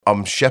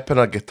I'm shipping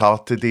a guitar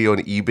today on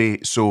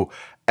eBay, so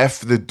if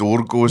the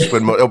door goes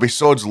it'll be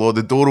sod's law,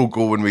 the door will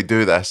go when we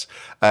do this,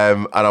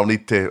 and I'll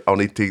need to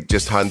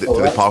just hand it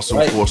to the parcel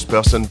force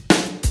person.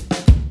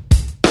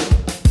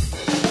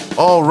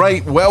 All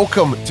right,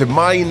 welcome to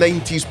My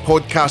 90s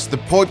Podcast, the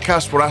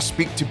podcast where I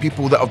speak to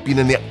people that have been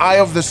in the eye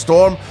of the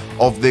storm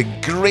of the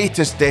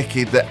greatest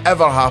decade that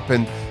ever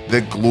happened,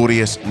 the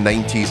glorious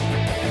 90s.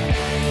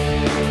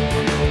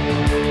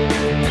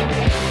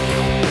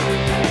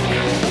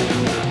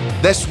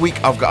 This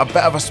week, I've got a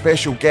bit of a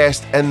special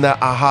guest in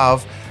that I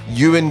have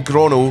Iwan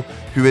Gronow,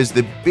 who is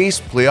the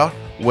bass player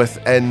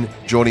within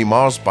Johnny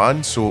Marr's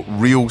band, so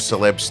real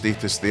celeb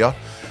status there.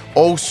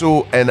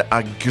 Also in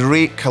a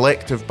great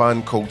collective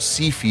band called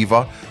Sea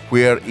Fever,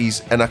 where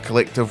he's in a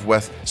collective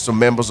with some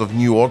members of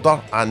New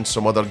Order and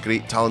some other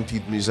great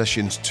talented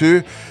musicians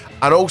too.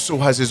 And also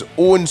has his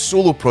own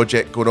solo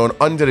project going on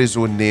under his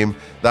own name.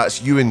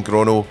 That's Iwan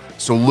Gronow,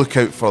 so look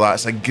out for that.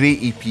 It's a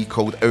great EP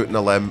called Out on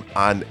a Limb,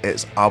 and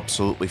it's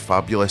absolutely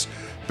fabulous.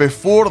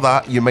 Before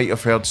that, you might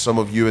have heard some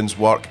of Iwan's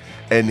work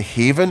in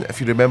Haven,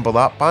 if you remember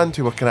that band,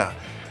 who were kind of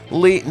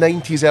late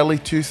 90s, early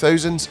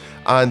 2000s,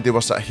 and they were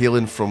sort of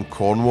hailing from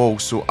Cornwall,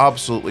 so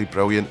absolutely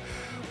brilliant.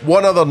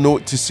 One other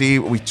note to say,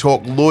 we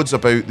talk loads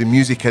about the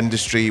music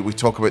industry, we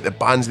talk about the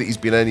bands that he's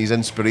been in, his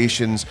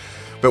inspirations,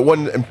 but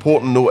one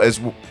important note is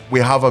we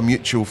have a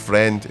mutual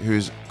friend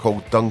who's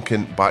called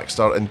Duncan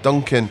Baxter, and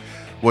Duncan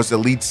was the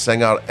lead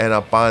singer in a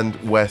band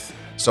with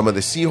some of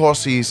the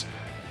Seahorses,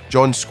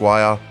 John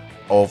Squire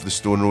of the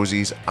Stone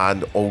Roses,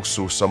 and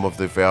also some of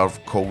the Verve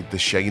called The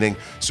Shining.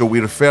 So we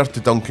refer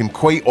to Duncan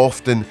quite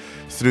often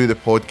through the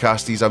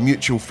podcast. He's a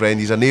mutual friend,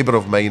 he's a neighbour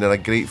of mine and a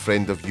great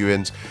friend of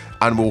Iwan's,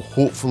 and we'll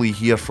hopefully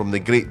hear from the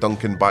great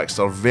Duncan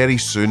Baxter very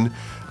soon,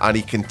 and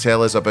he can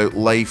tell us about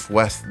life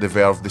with the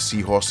Verve, the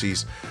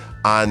Seahorses,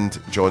 and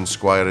John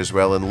Squire as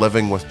well, and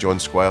living with John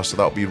Squire, so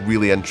that'll be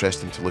really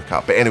interesting to look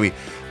at. But anyway,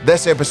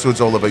 this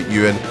episode's all about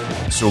Iwan,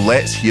 so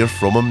let's hear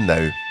from him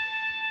now.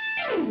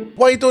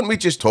 Why don't we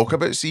just talk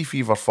about Sea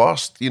Fever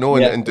first, and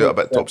do it a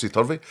bit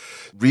topsy-turvy?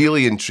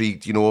 Really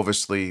intrigued,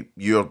 obviously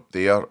you're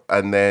there,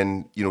 and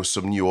then,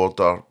 some New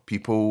Order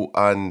people,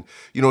 and,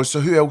 so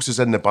who else is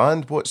in the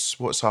band?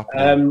 What's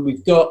happening?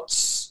 We've got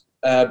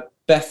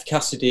Beth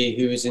Cassidy,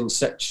 who is in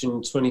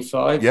Section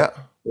 25. Yeah.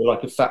 We're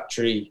like a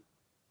factory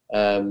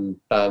band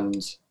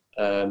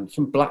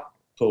from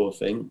Blackpool, I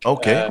think.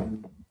 Okay.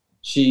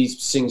 She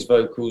sings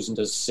vocals and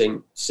does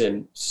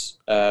synths.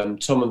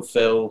 Tom and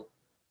Phil,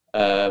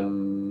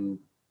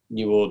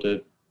 New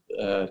Order,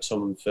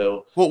 Tom and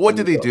Phil. What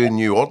do they do in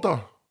New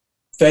Order?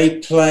 They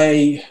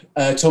play,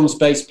 Tom's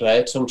bass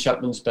player, Tom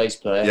Chapman's bass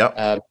player,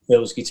 yep.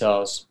 Phil's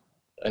guitars,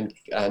 and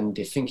I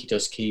think he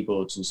does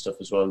keyboards and stuff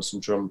as well, and some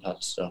drum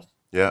pad stuff.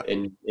 Yeah.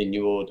 In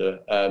New Order.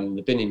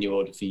 They've been in New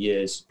Order for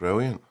years.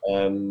 Brilliant.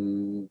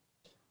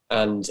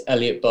 And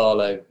Elliot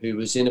Barlow, who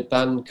was in a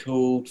band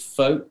called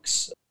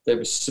Folks. They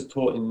were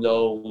supporting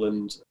Noel,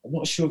 and I'm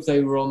not sure if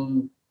they were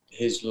on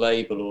his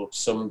label or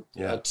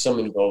had some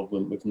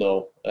involvement with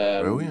Noel.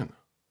 Brilliant.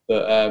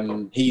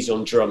 But he's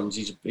on drums.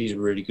 He's a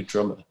really good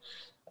drummer,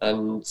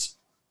 and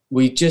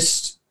we've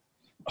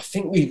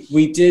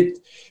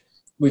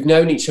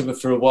known each other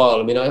for a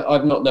while. I mean,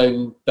 I've not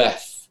known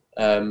Beth.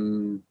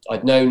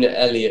 I'd known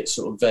Elliot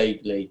sort of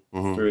vaguely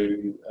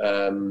through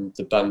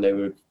the band they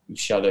were.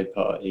 Shadow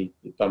Party,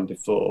 the band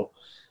before,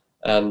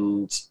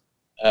 and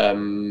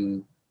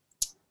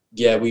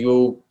we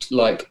all,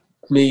 like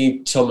me,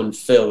 Tom and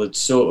Phil, had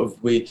sort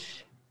of we've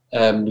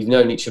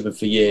known each other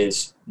for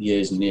years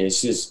and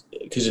years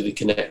because of the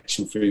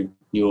connection through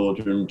New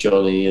Order and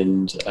Johnny,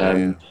 and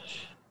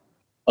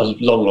a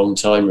long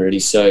time really.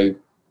 So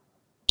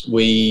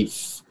there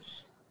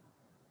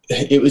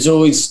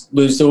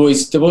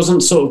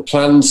wasn't sort of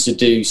plans to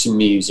do some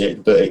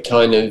music, but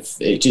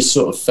it just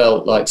sort of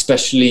felt like,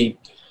 especially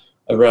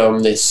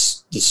around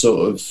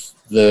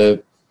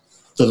the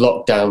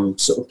lockdown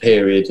sort of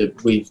period,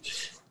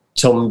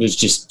 Tom was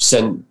just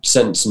sent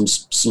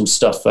some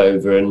stuff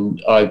over,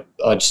 and I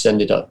just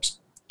ended up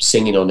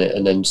singing on it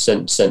and then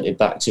sent it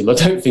back to him. I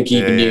don't think he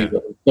even knew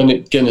that I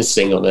was gonna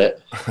sing on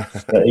it.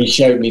 But he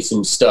showed me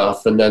some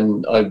stuff, and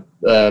then I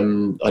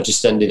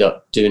just ended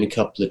up doing a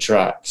couple of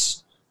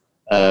tracks,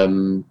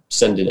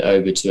 sending it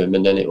over to him,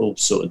 and then it all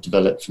sort of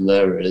developed from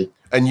there really.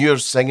 And you're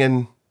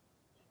singing?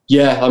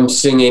 Yeah, I'm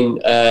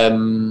singing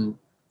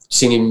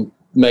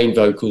main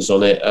vocals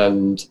on it,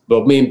 and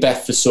me and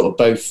Beth are sort of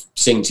both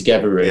sing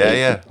together really.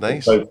 Yeah,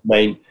 nice. Both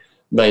main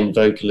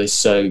vocalists.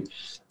 So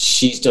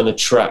she's done a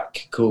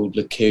track called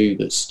Le Coup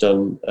that's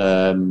done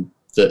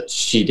that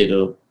she did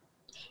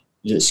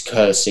that's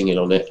her singing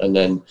on it, and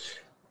then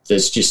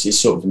there's just it's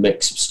sort of a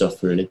mix of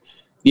stuff really.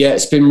 Yeah,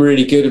 it's been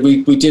really good.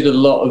 We did a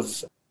lot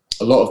of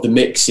the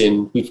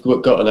mixing. We've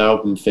got an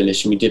album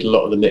finished, and we did a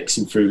lot of the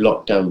mixing through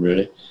lockdown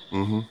really.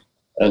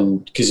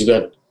 And because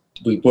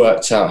we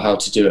worked out how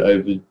to do it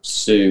over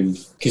Zoom,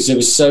 because there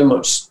was so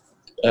much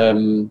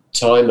time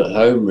at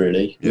home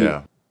really.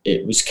 Yeah.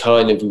 It was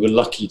we were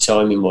lucky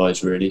timing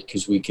wise really,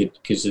 because we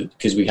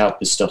had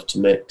the stuff to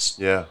mix.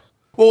 Yeah.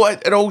 Well,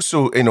 and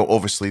also,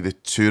 obviously the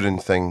touring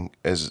thing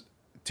is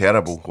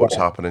terrible, what's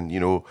happening,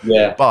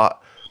 Yeah.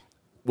 but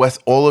with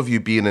all of you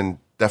being in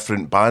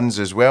different bands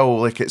as well,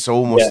 like it's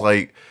almost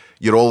like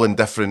you're all in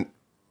different,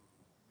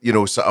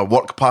 sort of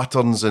work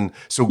patterns, and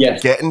so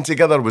getting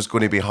together was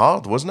going to be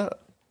hard, wasn't it?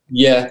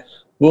 Yeah.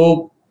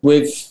 Well,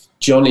 with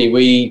Johnny,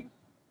 we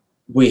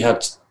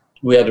had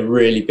a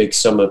really big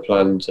summer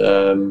planned.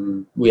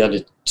 We had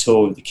a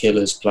tour with the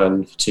Killers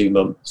planned for 2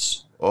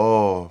 months.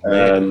 Oh,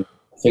 mate.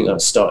 I think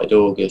that started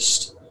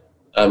August,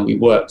 and we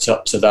worked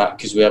up to that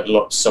because we had a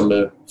lot of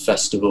summer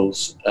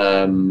festivals.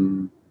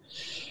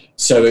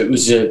 So it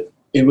was a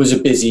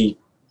busy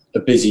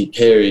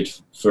period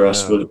for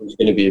us. Well, it was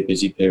going to be a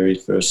busy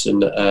period for us,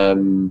 and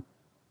it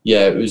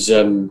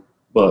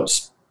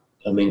was.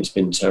 It's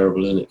been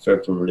terrible, isn't it, for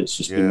everyone? It's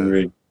just been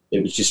really.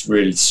 It was just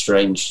really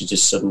strange to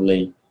just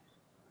suddenly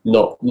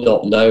not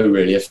know.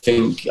 Really, I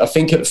think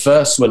at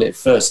first when it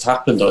first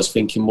happened, I was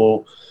thinking,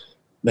 well,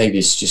 maybe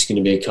it's just going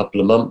to be a couple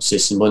of months.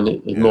 This, and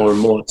when more and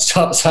more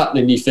starts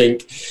happening, you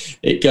think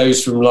it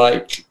goes from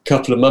like a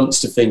couple of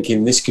months to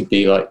thinking this could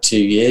be like 2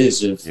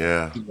 years of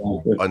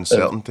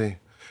uncertainty.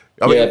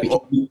 Because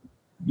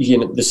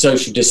the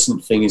social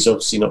distance thing is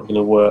obviously not going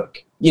to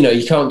work.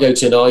 You can't go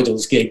to an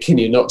Idols gig, can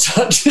you? Not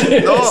touch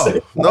it.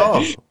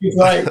 No. It's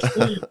like,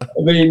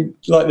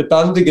 like the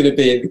band are going to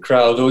be in the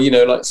crowd, or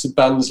like some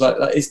bands like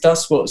that.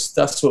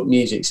 That's what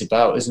music's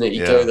about, isn't it?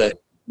 You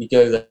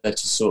go there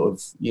to sort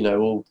of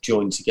all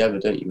join together,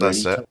 don't you?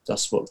 Really? That's it.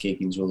 That's what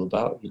gigging's all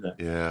about,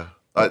 Yeah,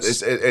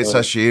 it's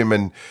a shame,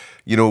 and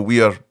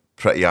we are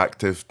pretty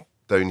active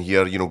down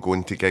here,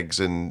 going to gigs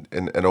and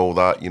all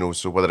that,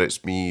 so whether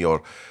it's me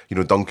or,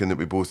 Duncan that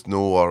we both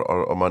know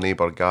or my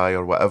neighbour Guy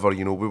or whatever,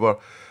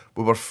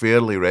 we were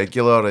fairly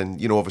regular,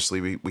 and,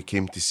 obviously we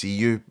came to see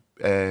you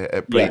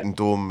at Brighton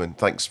Dome, and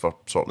thanks for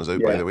sorting us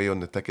out, by the way, on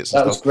the tickets and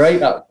stuff. That was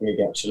great, that gig,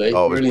 actually.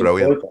 Oh, it was really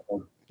brilliant.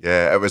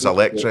 Yeah, it was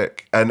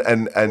electric. And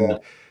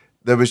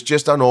there was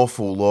just an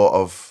awful lot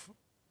of...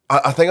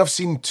 I think I've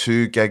seen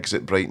 2 gigs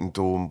at Brighton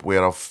Dome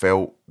where I've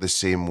felt the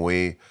same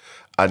way,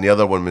 and the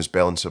other one was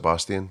Bell and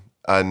Sebastian.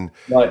 And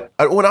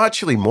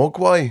actually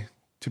Mogwai,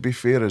 to be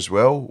fair as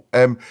well.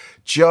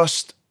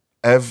 Just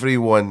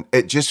everyone,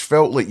 it just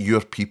felt like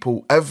your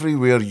people.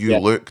 Everywhere you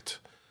looked,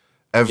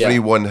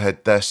 everyone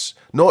had this,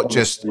 not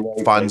just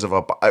fans of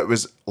it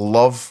was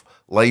love,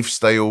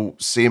 lifestyle,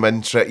 same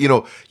interest.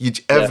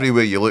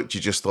 Everywhere you looked,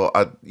 you just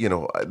thought,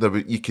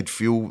 you could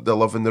feel the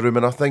love in the room.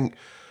 And I think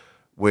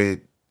with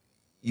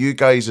you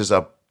guys as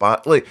a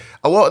band, like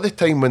a lot of the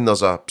time when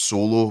there's a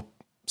solo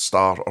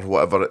star or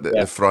whatever at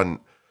the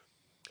front,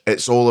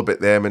 it's all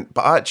about them,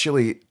 but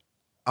actually,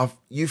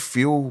 you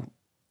feel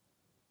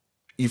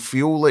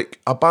like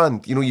a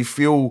band. You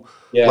feel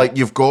like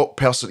you've got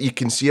you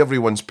can see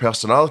everyone's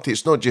personality.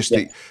 It's not just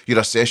that you're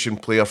a session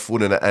player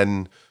phoning it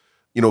in,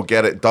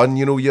 get it done.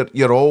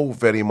 You're all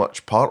very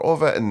much part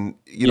of it, and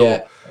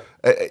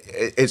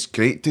it's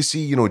great to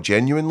see.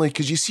 Genuinely,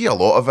 because you see a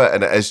lot of it,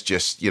 and it is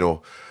just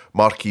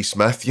Marquis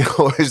Smith.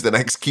 Is the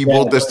next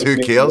keyboardist. Who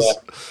cares?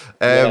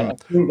 I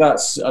think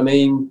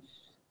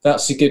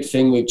that's a good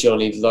thing with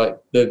Johnny, like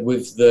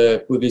with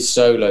his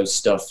solo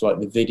stuff, like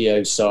the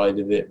video side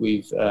of it.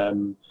 We've,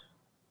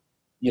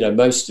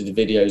 most of the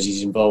videos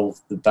he's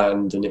involved the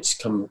band, and it's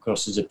come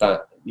across as a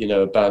band,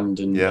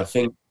 and I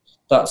think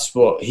that's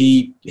what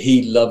he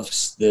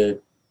loves the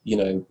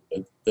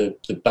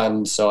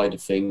band side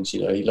of things.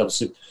 He loves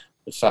the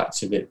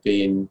fact of it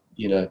being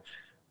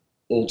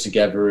all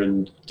together,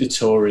 and the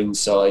touring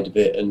side of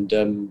it, and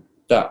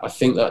that I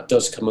think that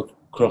does come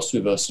across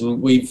with us, and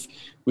we've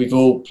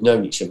all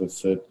known each other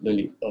for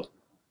nearly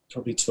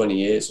probably 20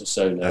 years or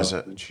so now. Is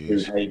it? Jeez.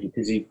 Through Haven,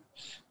 because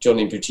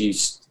Johnny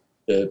produced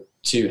the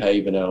 2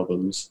 Haven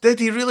albums. Did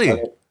he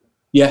really?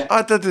 Yeah.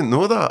 I didn't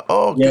know that.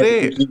 Oh,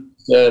 great.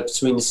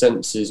 Between the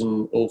Senses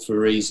and All for a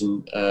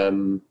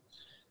Reason.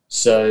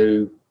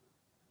 So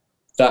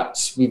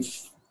that's we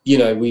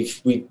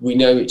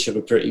know each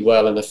other pretty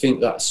well, and I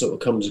think that sort of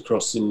comes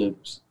across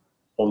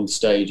on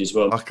stage as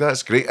well. Oh,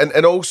 that's great.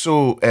 And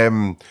also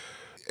in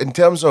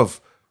terms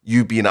of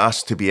you being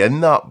asked to be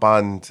in that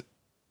band,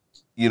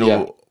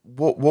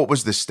 what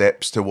was the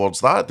steps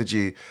towards that? Did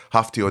you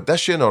have to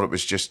audition, or it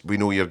was just, we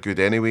know you're good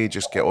anyway,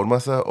 just get on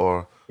with it?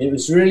 Or it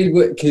was really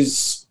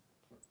because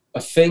I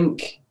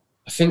think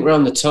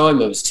around the time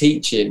I was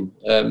teaching.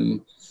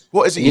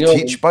 What is it you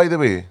teach, by the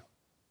way?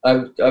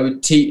 I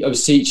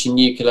was teaching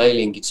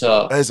ukulele and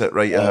guitar. Is it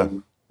right?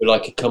 With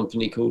like a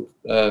company called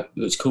it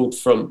was called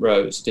Front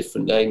Row. It was a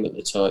different name at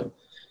the time,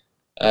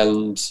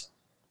 and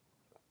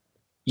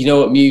you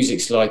know what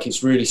music's like.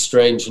 It's really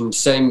strange. And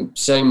same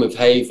with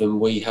Haven.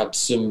 We had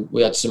some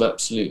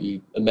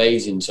absolutely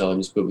amazing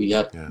times, but we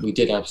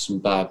did have some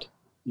bad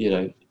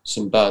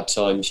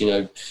times.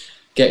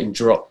 Getting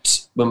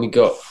dropped when we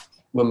got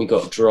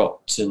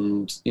dropped,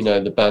 and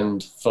the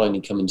band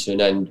finally coming to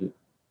an end.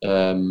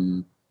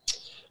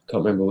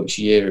 Can't remember which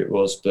year it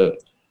was,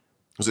 but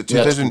was it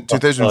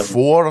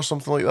 2004 or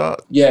something like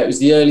that? Yeah, it was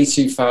the early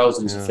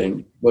 2000s, I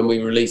think, when we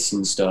were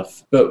releasing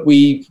stuff. But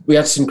we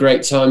had some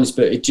great times,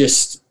 but it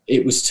just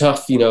it was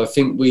tough. You know, I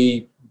think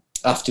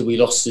after we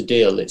lost the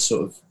deal, it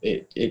sort of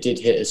it did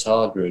hit us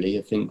hard. Really,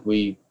 I think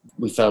we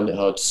found it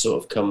hard to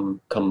sort of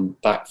come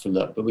back from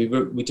that. But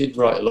we did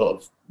write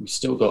we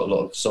still got a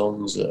lot of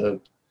songs that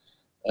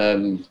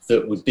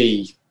that would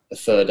be a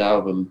third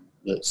album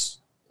that's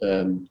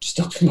just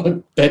up in my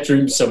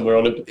bedroom somewhere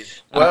on a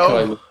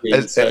well.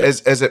 Is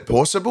it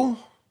possible?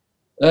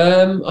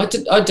 I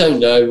don't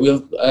know.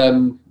 We'll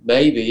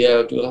maybe,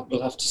 yeah.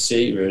 We'll have to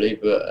see, really.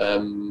 But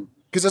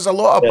because there's a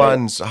lot of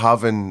bands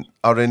having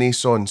a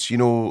renaissance. You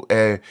know,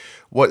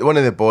 one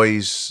of the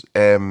boys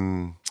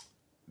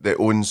that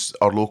owns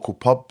our local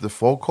pub, the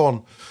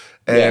Foghorn,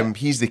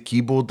 he's the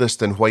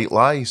keyboardist in White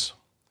Lies.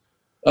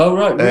 Oh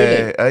right,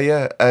 really?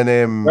 Yeah,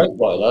 and Great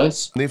White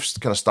Lies. They've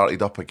kind of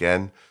started up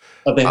again.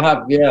 Oh, they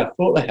have. Yeah, I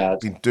thought they had.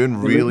 Been doing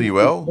really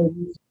well.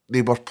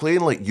 They were playing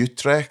like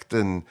Utrecht,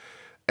 and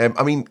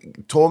I mean,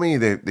 Tommy,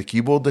 the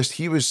keyboardist,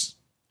 he was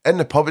in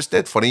the pub. It's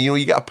dead funny, you know.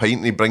 You get a pint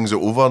and he brings it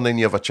over, and then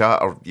you have a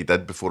chat, or you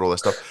did before all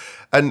this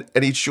stuff, and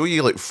he'd show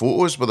you like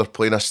photos where they're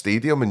playing a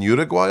stadium in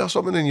Uruguay or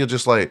something, and you're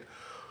just like.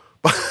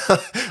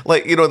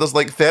 Like, you know, there's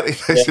like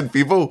 30,000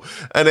 people,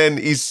 and then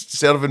he's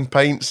serving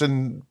pints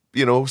and,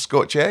 you know,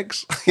 Scotch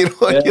eggs. You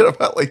know, and you're a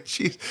bit like,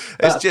 geez,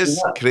 it's just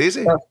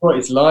crazy. That's what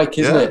it's like,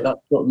 isn't it? That's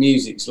what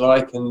music's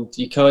like, and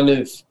you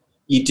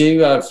do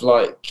have,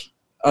 like,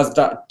 as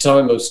that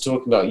time I was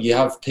talking about, you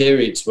have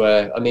periods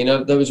where, I mean,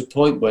 there was a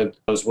point where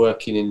I was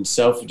working in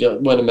Selfridge,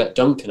 when I met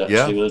Duncan,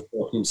 actually, when I was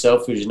working in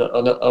Selfridge, and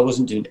I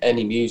wasn't doing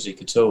any music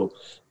at all.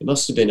 It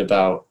must have been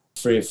about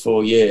 3 or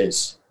 4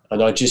 years,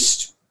 and I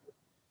just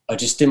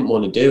didn't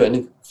want to do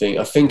anything.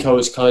 I think I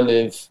was kind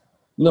of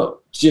not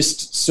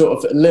just sort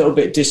of a little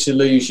bit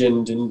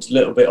disillusioned and a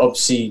little bit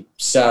obviously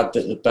sad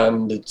that the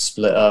band had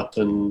split up,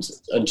 and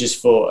just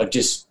thought I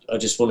just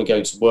want to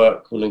go to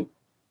work, want to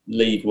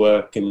leave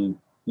work and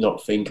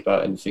not think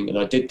about anything. And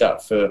I did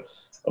that for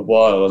a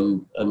while,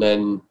 and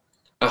then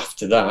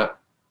after that,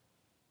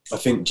 I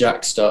think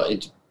Jack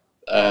started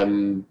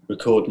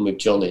recording with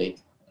Johnny,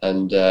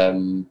 and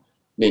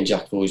me and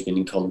Jack have always been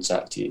in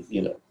contact,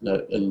 you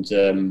know,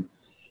 and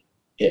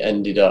it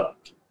ended up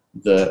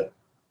that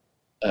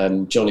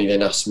Johnny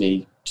then asked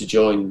me to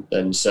join.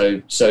 And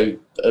so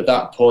at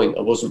that point,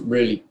 I wasn't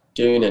really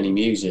doing any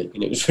music,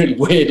 and it was really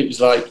weird. It was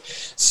like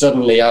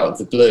suddenly out of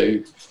the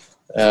blue.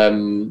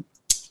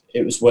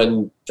 It was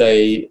when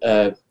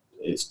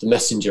it's the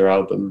Messenger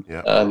album,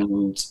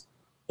 and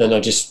then I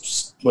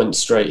just went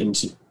straight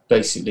into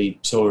basically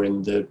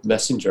touring the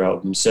Messenger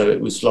album. So it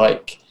was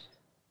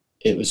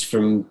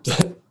from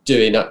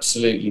doing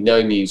absolutely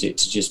no music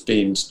to just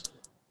being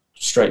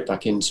straight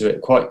back into it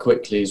quite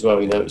quickly as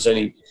well. You know, it was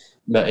only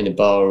met in a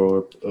bar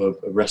or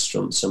a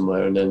restaurant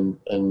somewhere, and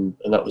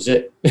that was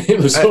it.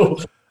 It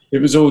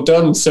was all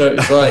done. So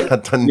it's like,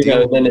 you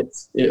know, and then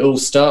it all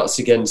starts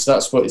again. So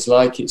that's what it's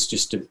like. It's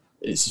just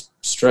it's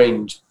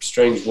strange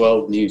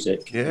world,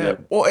 music. Yeah. You know?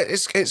 Well,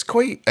 it's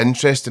quite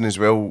interesting as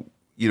well.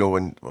 You know,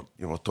 and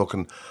you know, we're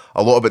talking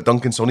a lot about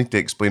Duncan, so I need to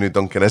explain who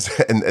Duncan is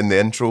in the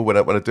intro when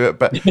I do it.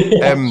 But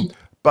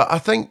but I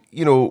think,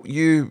 you know,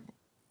 you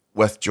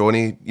with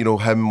Johnny, you know,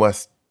 him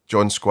with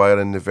John Squire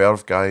and the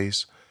Verve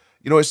guys,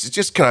 you know, it's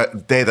just kind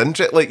of dead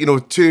interest. Like, you know,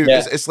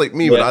 it's like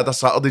me when I had a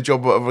Saturday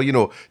job or whatever, you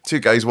know, two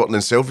guys working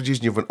in Selfridges,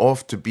 and you went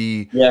off to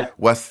be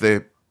with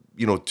the,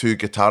 you know, two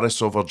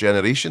guitarists of our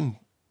generation,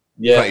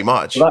 pretty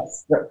much.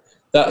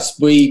 That's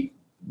we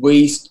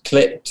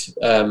clicked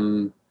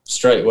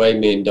straight away,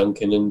 me and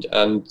Duncan,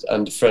 and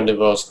a friend of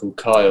ours called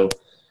Kyle.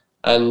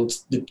 And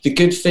the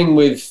good thing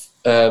with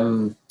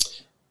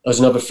as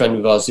another friend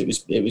of ours, it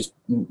was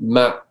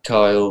Matt,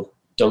 Kyle,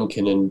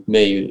 Duncan, and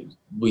me.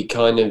 We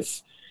kind of,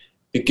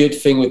 the good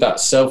thing with that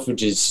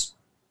Selfridges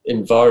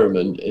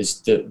environment is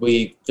that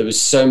there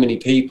was so many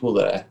people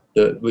there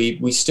that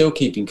we still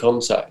keep in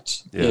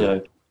contact. You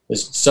know,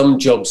 there's some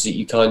jobs that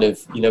you kind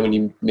of, you know, when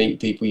you meet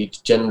people, you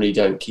generally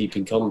don't keep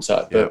in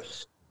contact.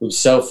 But with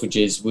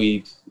Selfridges,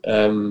 we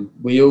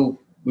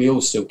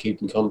all still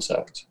keep in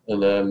contact.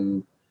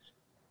 And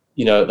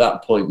you know, at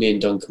that point, me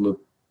and Duncan were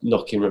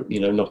knocking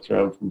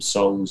around from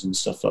songs and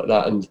stuff like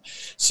that. And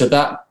so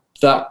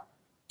that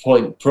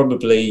point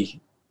probably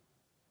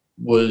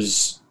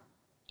was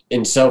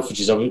in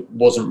Selfridges. I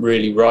wasn't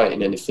really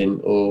writing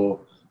anything or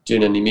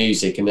doing any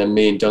music, and then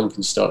me and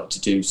Duncan started to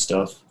do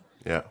stuff.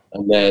 Yeah.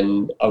 And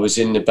then I was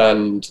in a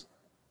band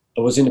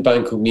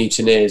called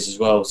Mutineers as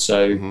well.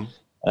 So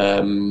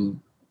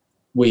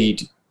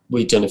we'd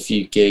done a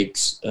few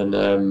gigs,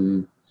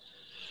 and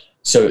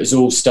so it was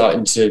all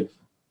starting to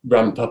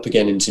ramp up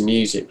again into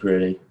music,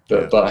 really.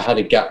 But I had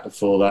a gap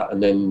before that,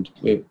 and then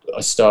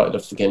I started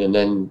off again, and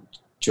then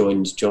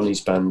joined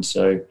Johnny's band.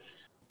 So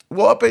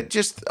what about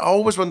I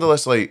always wonder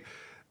this, like,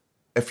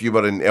 if you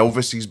were in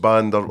Elvis's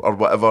band or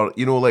whatever,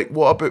 you know, like,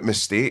 what about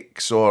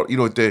mistakes? Or, you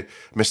know, do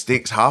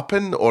mistakes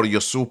happen, or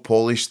you're so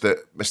polished that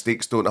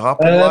mistakes don't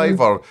happen live?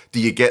 Or do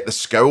you get the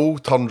scowl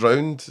turned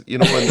round, you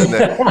know,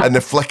 and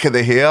the flick of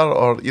the hair?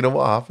 Or, you know,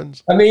 what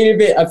happens? I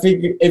mean, I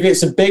think if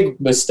it's a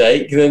big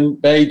mistake, then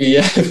maybe,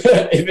 yeah.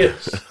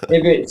 if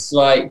it's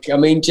like, I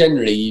mean,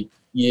 generally,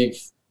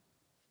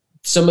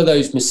 some of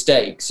those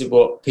mistakes are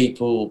what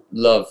people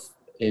love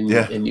in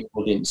the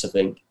audience.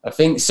 I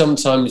think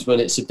sometimes when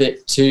it's a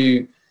bit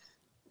too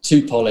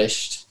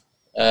polished,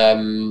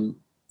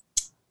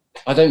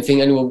 I don't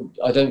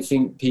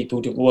think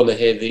people want to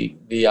hear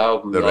the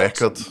album, the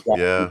record,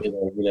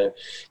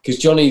 because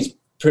Johnny's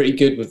pretty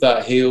good with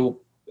that.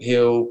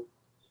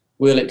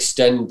 We'll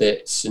extend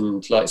bits,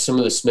 and like some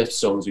of the Smith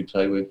songs we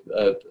play with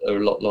are a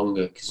lot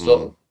longer, because a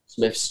lot of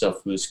Smith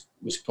stuff was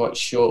quite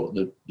short,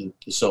 the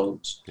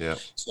songs. Yeah.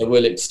 So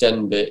we'll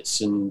extend bits,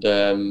 and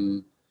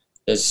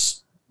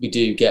we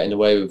do Getting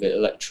Away With It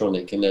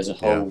electronic, and there's a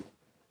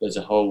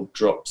whole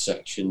drop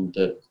section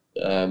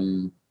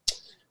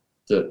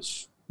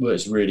that's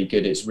really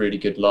good. It's really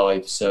good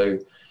live. So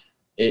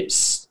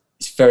it's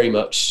very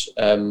much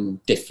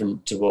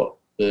different to what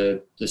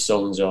the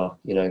songs are,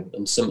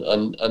 and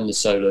the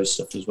solo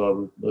stuff as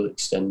well. We'll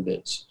extend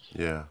bits.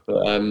 Yeah.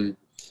 But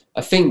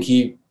I think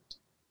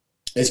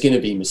there's going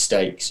to be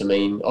mistakes. I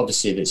mean,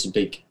 obviously, if it's a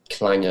big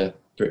clanger,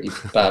 pretty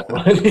bad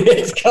one,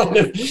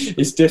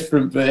 it's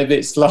different. But if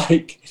it's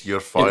like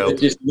you're filed,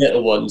 just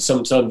little ones,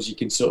 sometimes you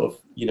can sort of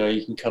you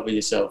can cover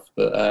yourself.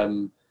 But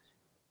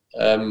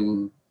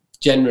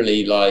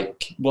generally,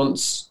 like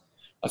once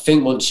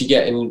you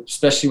get in,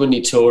 especially when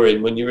you're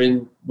touring, when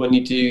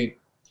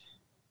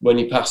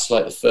you pass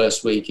like the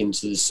first week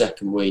into the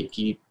second week,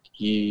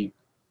 you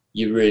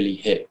really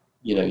hit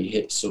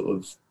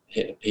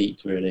a peak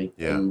really,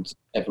 and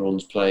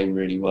everyone's playing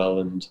really well,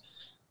 and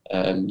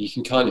you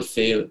can kind of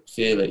feel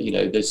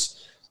it.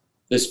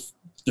 There's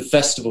the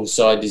festival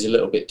side is a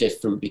little bit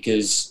different,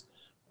 because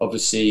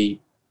obviously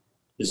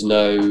there's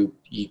no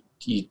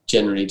you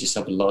generally just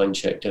have a line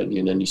check, don't you,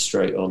 and then you're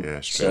straight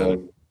on.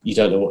 So you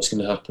don't know what's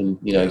going to happen.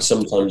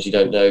 Sometimes you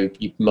don't know.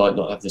 You might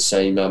not have the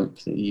same amp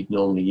that you'd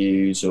normally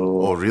use,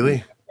 or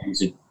really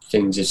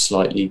things are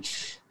slightly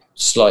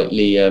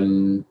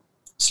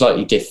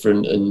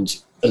different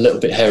and a little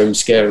bit harem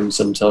scarum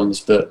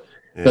sometimes. But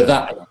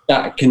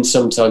that can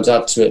sometimes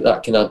add to it.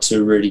 That can add to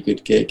a really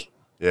good gig.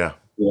 Yeah.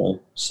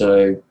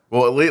 So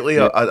lately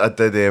I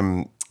did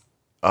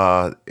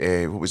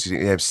what was his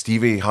name?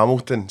 Stevie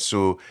Hamilton.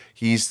 So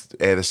he's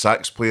the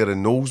sax player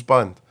in Noel's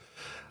band.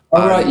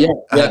 Right, yeah.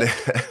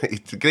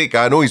 He's a great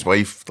guy. I know his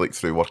wife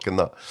through work and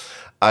that.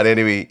 And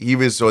anyway, he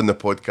was on the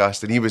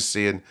podcast, and he was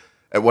saying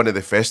at one of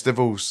the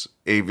festivals,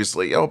 he was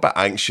like, a bit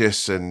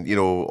anxious and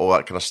all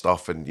that kind of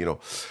stuff, and got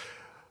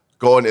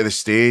onto the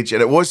stage,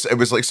 and it was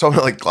like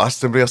something like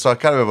Glastonbury or so. I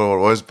can't remember what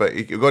it was, but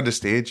he got on the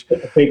stage.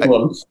 Big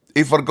ones.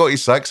 He forgot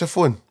his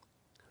saxophone.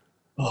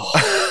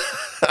 Oh.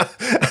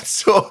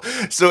 So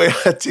he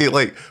had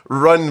to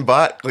run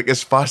back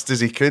as fast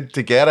as he could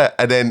to get it,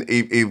 and then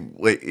he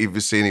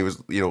was saying he was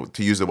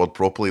to use the word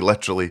properly,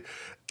 literally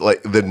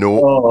the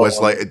note was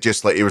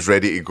just like he was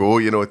ready to go,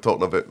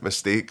 talking about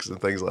mistakes and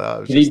things like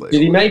that.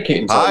 Did he make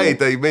it?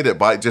 He made it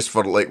back just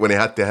for when he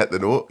had to hit the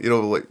note,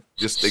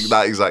 just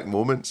that exact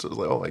moment. So it was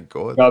like, oh my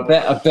god! I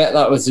bet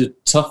that was a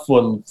tough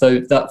one, though,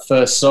 that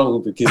first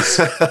song, because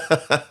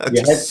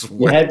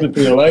your head would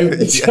be all over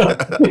the top.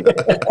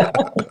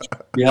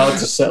 You had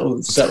to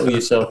settle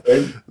yourself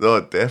in.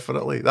 No,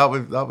 definitely. That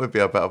would be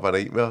a bit of a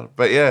nightmare.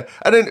 But yeah,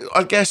 and then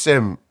I guess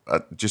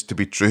just to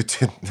be true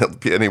to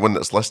anyone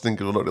that's listening,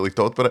 because we're not really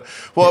talking about it.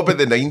 What about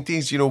the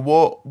 90s?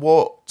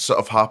 What sort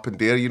of happened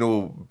there?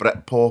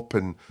 Britpop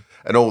and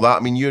all that.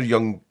 I mean, you're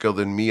younger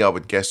than me, I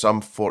would guess.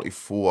 I'm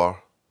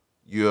 44.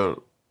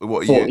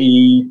 What are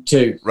 42.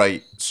 You?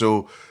 Right.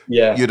 So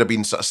you'd have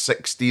been sort of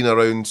 16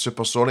 around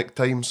Supersonic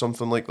time,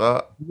 something like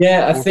that.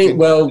 Yeah, I think.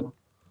 Well,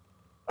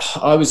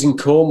 I was in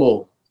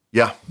Cornwall.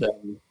 Yeah.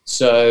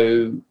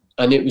 So,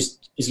 and it's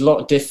a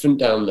lot different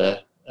down there.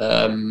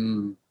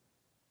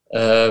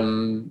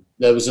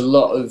 There was a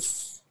lot of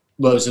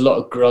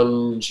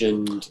grunge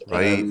and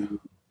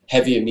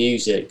heavier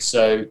music.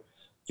 So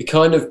the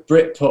kind of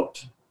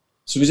Britpop.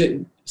 So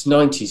it's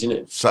 90s, isn't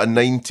it? Sort of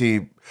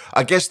 90.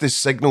 I guess the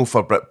signal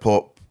for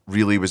Britpop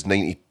really was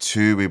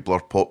 92 with Blur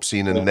Pop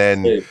Scene, and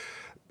then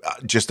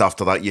just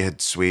after that you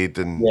had Suede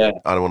and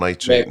Animal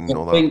Nitrate and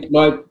all that. I think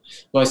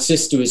my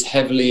sister was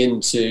heavily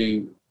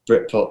into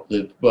Britpop,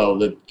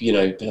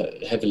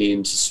 heavily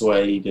into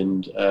Suede,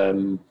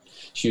 and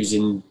she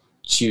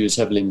was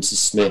heavily into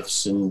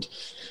Smiths and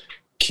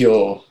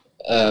Cure,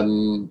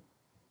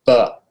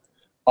 but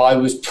I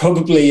was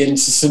probably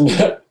into some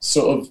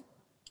sort of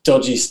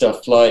dodgy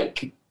stuff,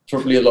 like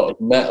probably a lot of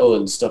metal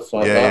and stuff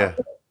like that.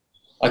 Yeah.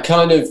 I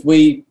kind of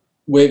with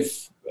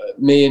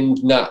me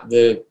and Nat,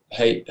 the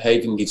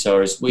Haven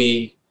guitarist,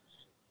 we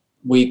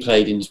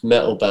played in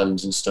metal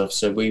bands and stuff,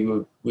 so we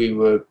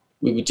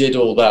did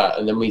all that,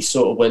 and then we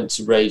sort of went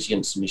to Rage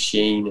Against the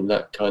Machine and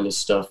that kind of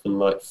stuff, and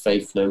like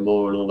Faith No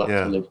More and all that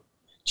kind of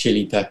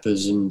Chili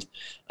Peppers, and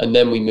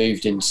then we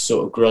moved into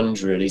sort of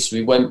grunge really. So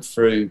we went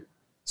through.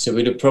 So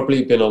we'd have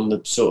probably been on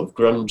the sort of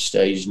grunge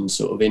stage and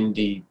sort of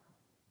indie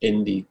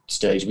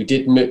stage. We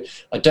did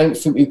move. I don't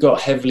think we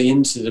got heavily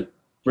into the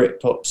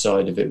Britpop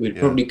side of it. We'd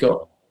probably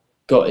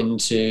got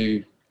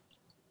into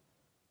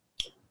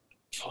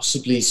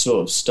possibly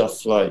sort of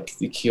stuff like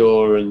The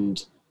Cure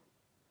and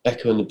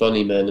Echo and the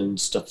Bunnymen and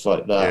stuff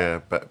like that.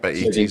 Yeah, but Fed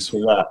 80s.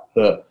 into that,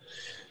 but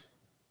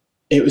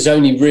it was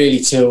only really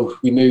till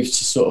we moved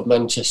to sort of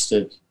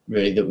Manchester,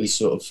 really, that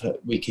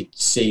we could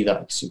see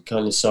that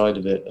kind of side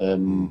of it.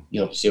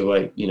 Obviously,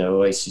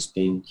 Oasis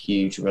being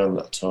huge around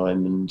that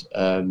time,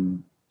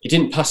 and it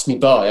didn't pass me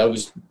by. I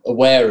was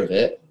aware of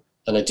it,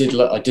 and I did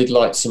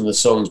like some of the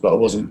songs, but I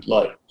wasn't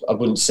like, I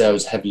wouldn't say I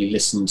was heavily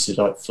listening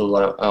to like full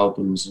out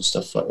albums and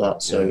stuff like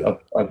that. So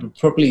I've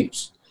probably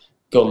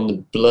gone the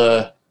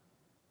Blur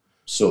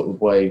sort of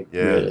way,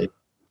 really.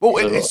 Well,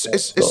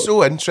 it's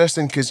so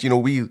interesting because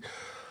we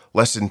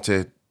listened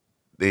to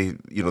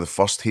the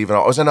first Haven.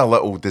 I was in a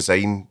little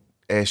design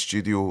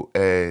studio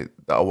that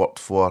I worked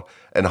for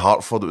in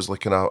Hartford. It was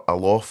like in a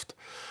loft,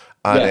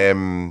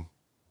 and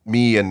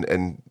me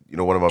and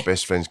one of my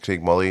best friends,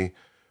 Craig Mully,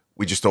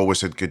 we just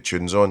always had good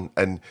tunes on.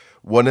 And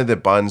one of the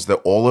bands that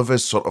all of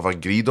us sort of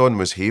agreed on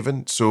was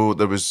Haven. So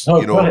there was,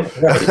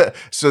 right.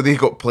 So they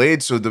got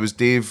played. So there was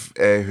Dave,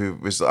 who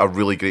was a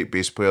really great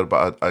bass player,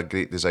 but a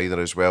great designer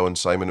as well. And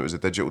Simon, who was the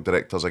digital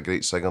director, is a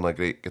great singer and a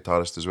great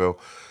guitarist as well.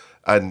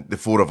 And the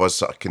four of us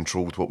sort of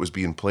controlled what was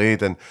being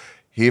played. And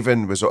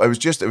Haven was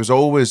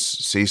always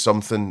Say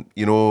Something,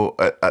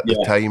 at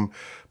the time.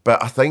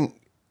 But I think,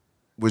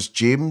 was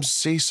James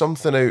Say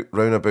Something out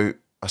round about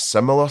a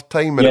similar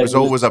time? And it was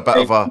always a bit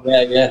of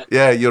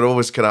a... you're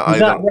always kind of either... Was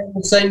that around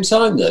the same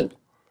time then?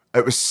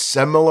 It was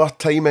similar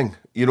timing,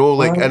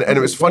 and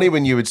it was funny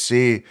when you would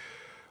say,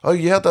 oh,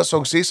 you heard that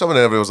song Say Something,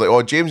 and everyone was like,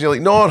 oh, James, you're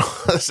like, no,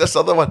 it's this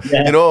other one,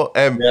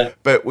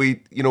 But we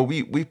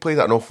played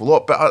that an awful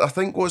lot. But I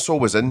think what's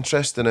always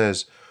interesting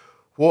is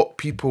what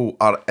people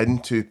are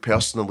into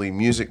personally,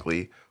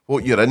 musically,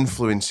 what your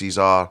influences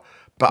are,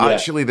 but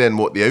actually then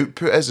what the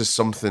output is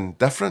something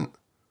different.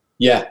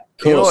 Yeah, of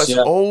course. It's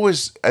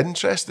always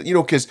interesting,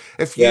 because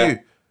if you,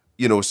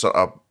 sort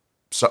of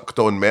sucked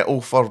on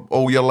metal for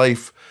all your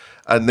life,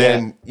 and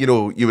then,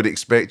 you would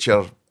expect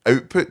your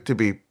output to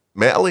be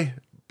metally,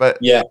 but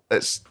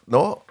it's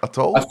not at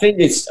all. I think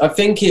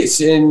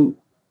it's in.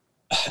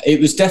 It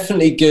was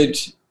definitely good.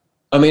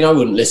 I mean, I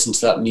wouldn't listen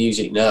to that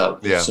music now.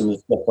 Some of the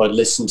stuff I'd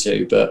listen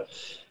to, but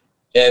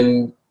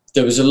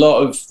there's a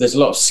lot of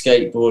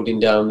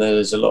skateboarding down there.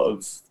 There's a lot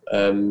of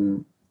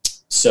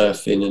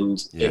surfing,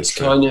 and it's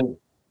kind of,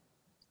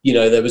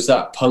 there was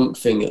that punk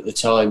thing at the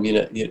time.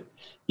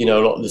 A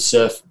lot of the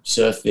surf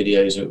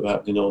videos that were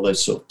happening, all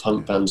those sort of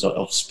punk bands like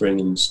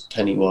Offspring and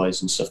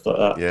Pennywise and stuff like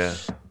that. Yeah.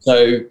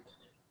 So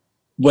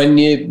when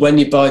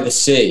you're by the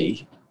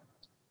sea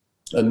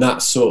and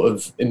that sort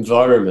of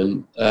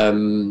environment,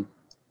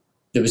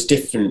 there was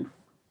different.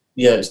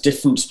 Yeah, it's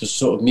different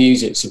sort of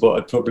music to what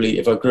I'd probably,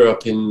 if I grew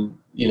up in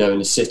in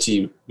a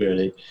city,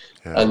 really.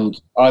 Yeah.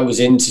 And I was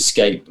heavily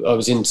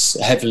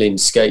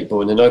into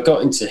skateboarding, and I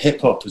got into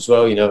hip hop as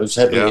well. I was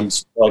heavily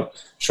into like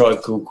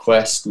Tribe Called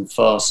Quest and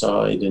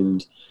Farside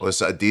and this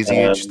sort of Daisy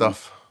Age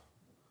stuff.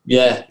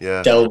 Yeah.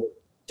 Del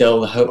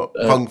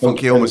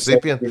Funky Homo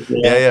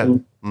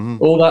Sapien.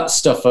 All that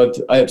stuff.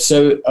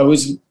 So I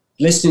was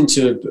listening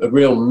to a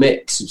real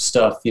mix of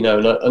stuff, and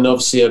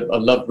obviously I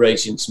love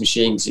Rage Against the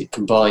Machine because it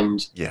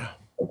combined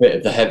a bit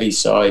of the heavy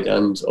side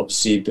and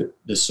obviously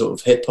the sort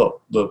of hip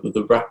hop,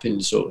 the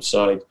rapping sort of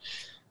side.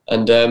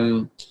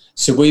 And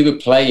so we would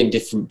play in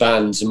different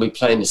bands, and we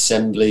play in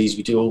assemblies.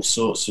 We do all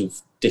sorts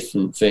of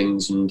different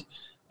things, and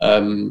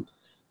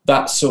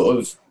that sort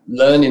of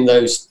learning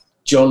those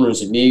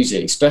genres of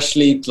music,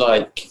 especially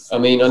like, I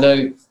mean, I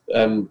know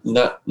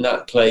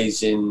Nat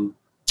plays in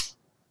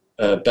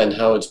Ben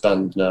Howard's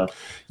band now.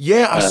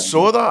 Yeah, I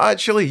saw that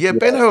actually. Yeah,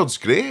 Ben Howard's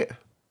great.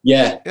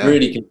 Yeah,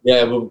 really good.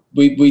 Yeah, well,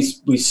 we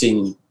must have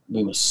seen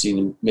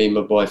him. Me and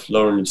my wife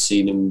Lauren have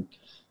seen him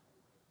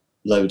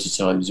loads of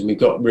times, and we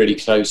got really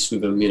close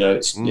with him.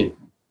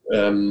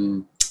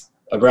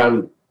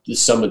 Around the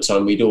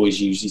summertime, we'd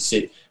always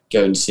usually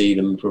go and see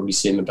them. Probably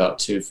see him about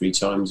 2 or 3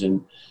 times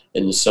in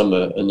the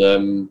summer.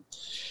 And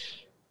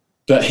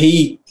but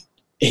he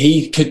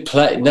could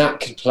play. Nat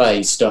could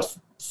play stuff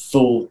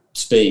full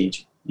speed.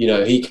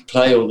 He could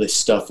play all this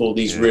stuff, all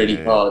these really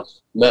hard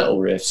metal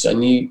riffs,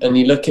 and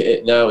you look at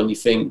it now and you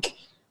think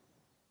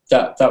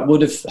that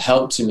would have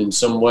helped him in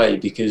some way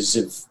because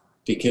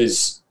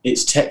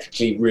it's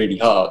technically really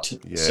hard.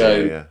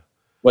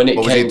 When it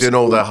was he doing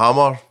all the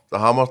hammer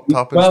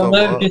tapping? Well,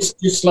 stuff no, like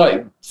just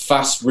like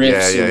fast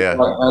riffs, and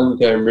like hand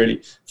going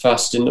really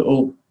fast, and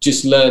all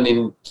just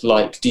learning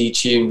like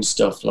detune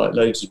stuff, like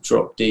loads of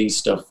drop D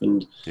stuff,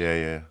 and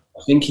I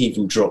think he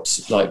even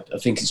drops, like, I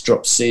think it's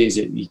drop C, is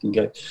it, you can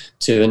go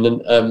to. And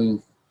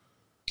then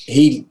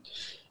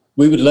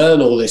we would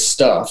learn all this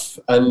stuff,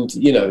 and,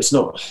 it's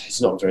not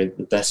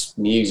the best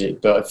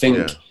music, but I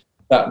think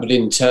that would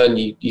in turn,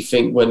 you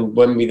think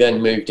when we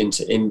then moved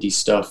into indie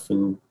stuff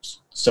and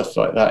stuff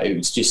like that,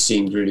 it just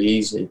seemed really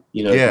easy,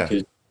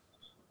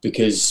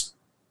 because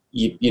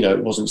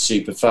it wasn't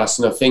super fast.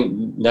 And I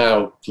think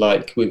now,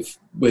 like with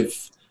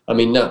I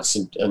mean, Nat's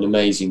an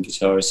amazing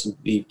guitarist, and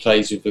he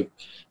plays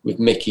with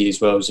Mickey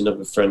as well as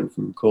another friend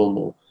from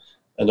Cornwall,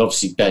 and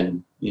obviously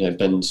Ben.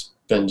 Ben's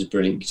a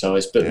brilliant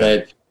guitarist,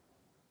 but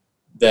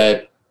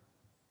they're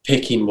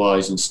picking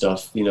wise and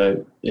stuff, you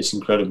know, it's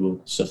incredible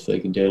stuff they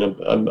can do.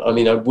 And I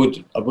mean, I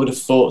would have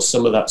thought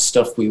some of that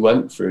stuff we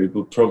went through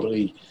would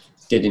probably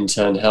did in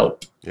turn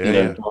help,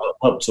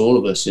 helped all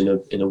of us in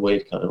a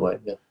weird kind of way.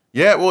 Yeah.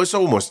 Yeah, well, it's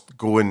almost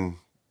going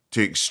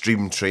to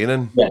extreme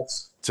training.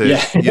 Yes. To,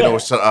 you know,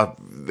 sort of,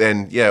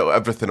 then,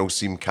 everything will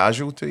seem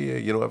casual to you,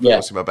 you know, everything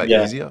will seem a bit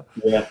easier.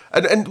 Yeah.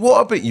 And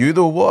what about you,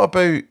 though? What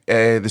about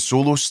the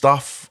solo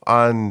stuff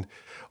and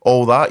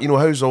all that? You know,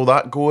 how's all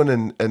that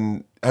going,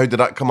 and how did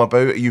that come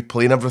about? Are you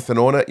playing everything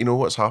on it? You know,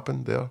 what's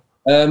happened there?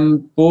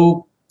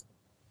 Well,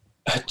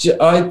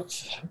 I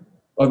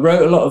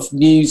wrote a lot of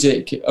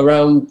music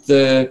around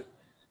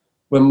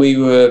when we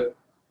were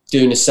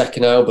doing a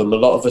second album. A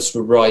lot of us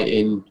were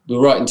writing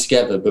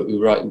together, but we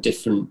were writing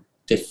different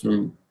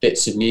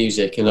bits of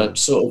music, and I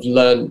sort of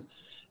learned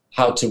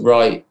how to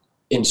write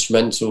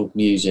instrumental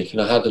music,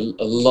 and I had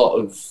a lot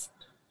of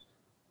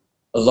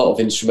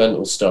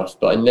instrumental stuff,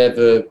 but I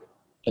never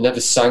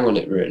sang on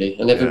it really.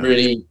 I never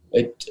really.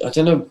 I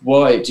don't know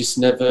why. It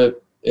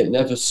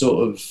never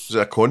sort of. Was it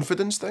a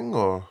confidence thing,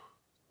 or?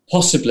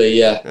 Possibly,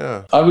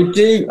 yeah. I would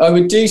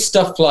do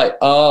stuff like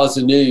ahs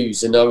and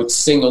oohs, and I would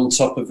sing on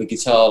top of the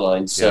guitar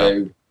line,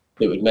 so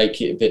it would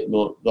make it a bit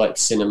more like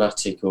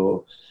cinematic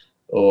or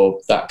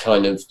that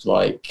kind of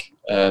like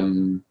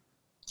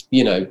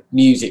you know,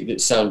 music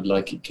that sounded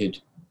like it could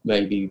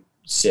maybe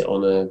sit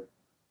on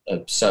a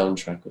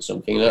soundtrack or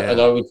something.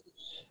 And I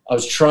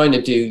was trying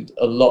to do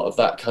a lot of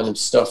that kind of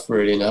stuff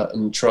really, and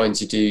I'm trying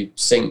to do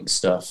sync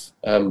stuff,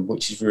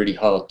 which is really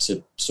hard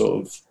to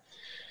sort of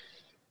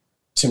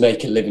to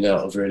make a living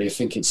out of really. I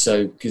think it's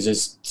so, because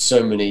there's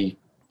so many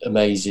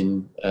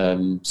amazing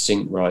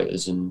sync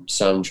writers and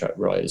soundtrack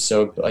writers.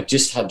 So I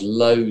just had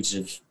loads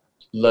of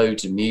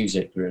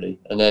music really,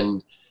 and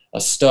then I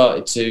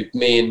started to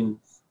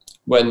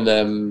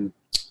when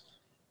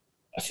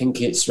I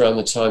think it's around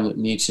the time that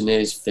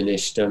Mutineers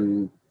finished.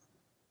 I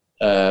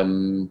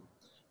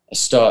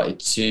started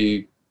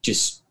to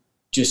just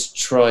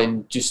try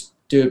and just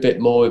do a bit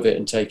more of it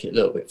and take it a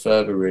little bit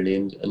further really,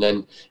 and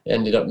then it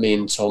ended up me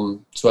and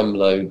Tom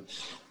Twemlow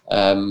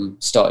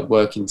started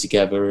working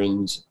together,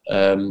 and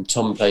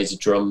Tom plays the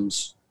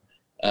drums,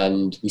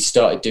 and we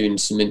started doing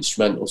some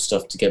instrumental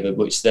stuff together,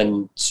 which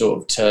then sort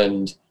of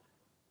turned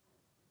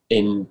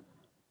into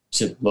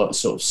my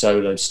sort of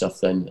solo stuff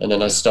then. And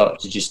then I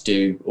started to just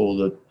do all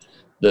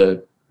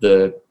the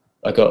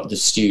I got the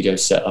studio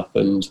set up,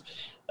 and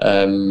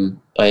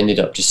I ended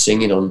up just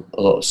singing on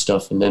a lot of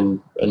stuff, and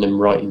then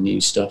writing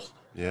new stuff.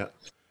 Yeah.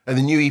 And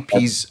the new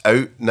EP's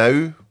out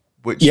now,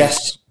 which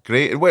is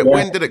great.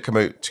 When did it come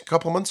out? A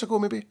couple of months ago,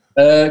 maybe?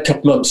 A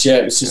couple of months, yeah.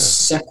 It was the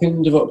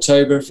 2nd of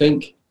October, I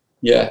think.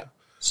 Yeah.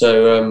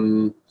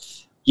 So,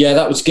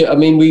 that was good. I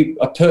mean,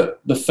 I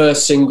put the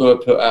first single I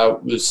put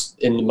out was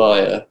In the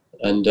Mire,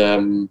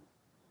 and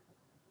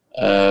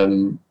I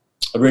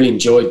really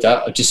enjoyed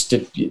that. I just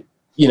did, you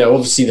know,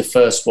 obviously the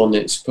first one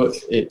it's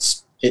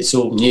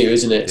all new,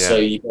 isn't it? Yeah. So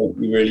you don't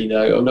really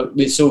know.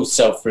 It's all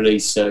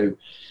self-released. So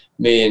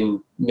me,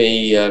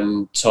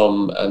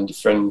 Tom, and a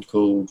friend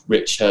called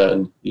Rich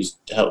Hearn, who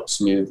helps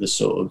me with the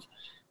sort of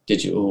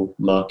digital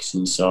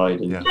marketing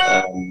side,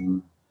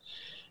 and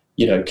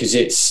you know, because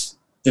it's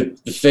the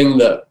thing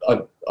that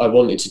I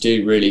wanted to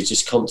do really is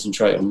just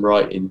concentrate on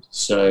writing.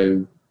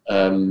 So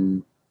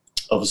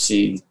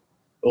obviously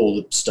all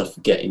the stuff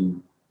for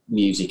getting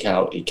music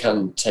out, it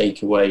can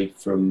take away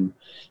from,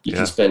 you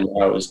can spend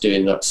hours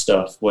doing that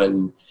stuff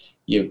when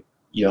you're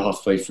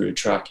halfway through a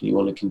track and you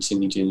want to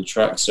continue doing the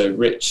track. So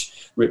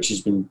Rich has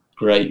been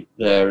great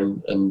there,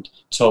 and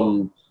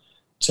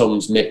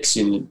Tom's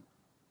mixing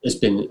has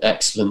been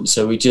excellent.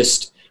 So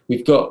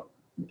we've got,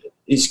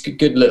 it's a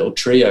good little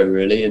trio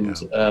really, and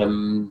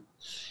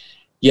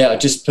I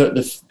just put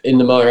In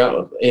the Mire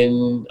out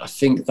in, I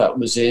think that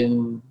was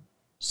in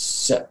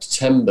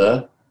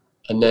September,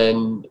 and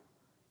then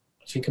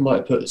I think I might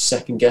have put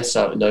Second Guess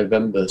out in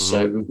November.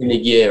 So within a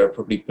year, I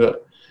probably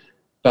put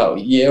about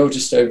a year or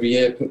just over a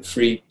year, put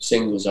 3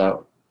 singles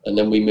out, and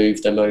then we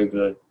moved them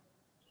over.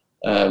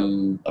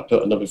 I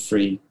put another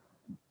three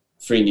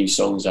new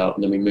songs out,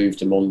 and then we moved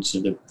them on to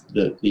the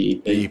EP.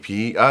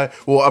 The EP.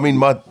 Well, I mean,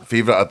 my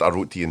favourite I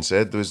wrote to you and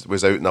said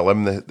was Out in a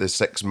Limb, the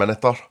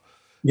 6-minuter.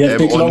 Yeah,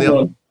 big long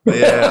one.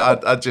 Yeah,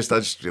 I just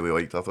really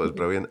liked it. I thought it was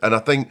brilliant, and I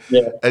think,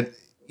 and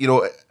you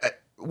know,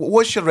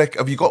 what's your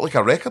have you got like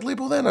a record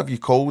label then? Have you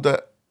called it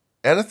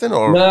anything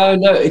or no?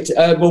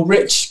 Well,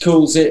 Rich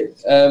calls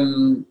it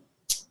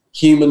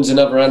Humans and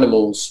Other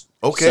Animals.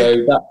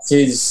 Okay, so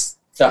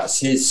that's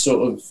his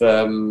sort of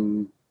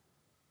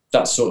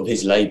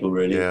his label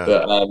really. Yeah.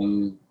 But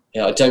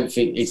I don't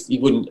think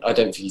I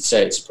don't think he'd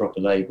say it's a proper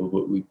label,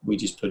 but we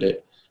just put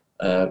it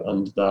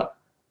under that.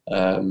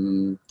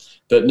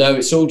 But no,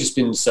 it's all just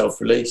been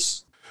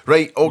self-release.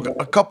 Right. Oh,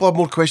 a couple of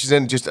more questions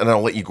in, and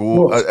I'll let you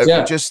go.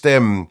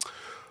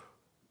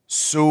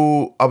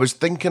 So I was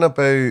thinking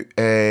about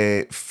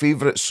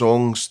favourite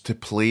songs to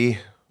play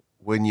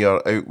when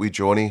you're out with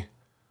Johnny.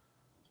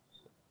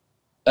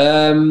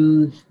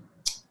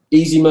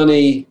 Easy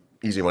Money.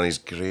 Easy Money's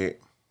great.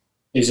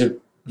 Is a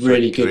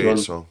really good one.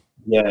 Song.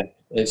 Yeah,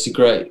 it's a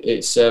great.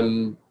 It's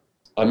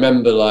I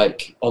remember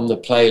like on the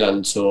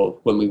Playland tour,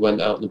 when we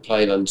went out on the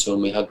Playland tour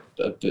and we had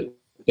a bit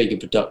bigger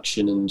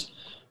production, and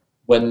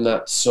when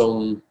that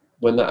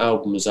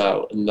album was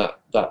out and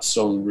that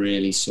song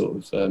really sort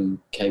of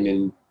came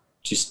in,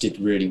 just did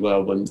really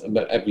well. When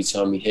every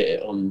time we hit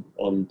it on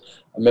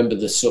I remember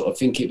I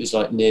think it was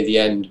like near the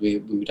end we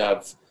would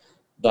have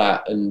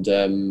that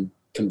and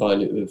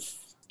combine it with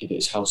if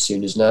it's How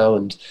Soon As Now,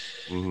 and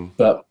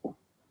but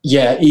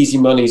yeah, Easy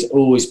Money's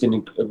always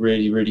been a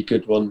really, really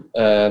good one.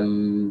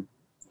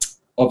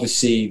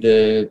 Obviously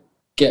the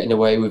Getting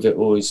Away With It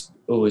always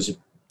a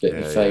bit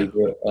of a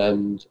favourite,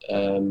 and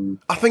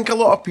I think a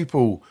lot of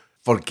people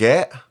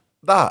forget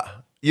that,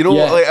 you know,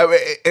 like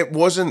it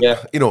wasn't,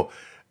 you know,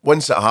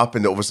 once it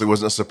happened, it obviously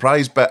wasn't a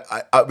surprise, but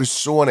it was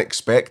so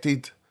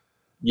unexpected.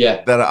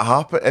 Yeah, that it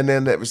happened, and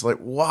then it was like,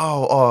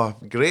 wow, oh,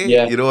 great,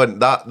 you know, and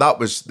that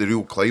was the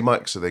real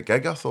climax of the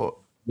gig, I thought.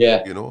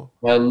 Yeah, you know,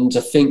 and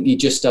I think You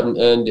Just Haven't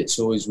Earned It's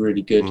always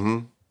really good.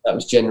 That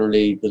was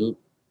generally the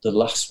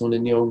last one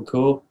in the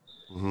encore.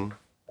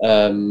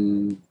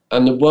 And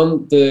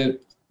the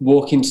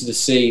Walk Into the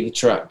Sea, the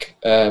track,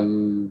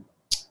 the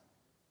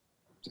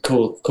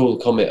Call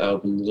Comet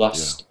album, the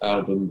last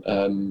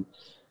album.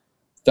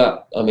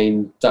 That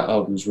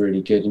album's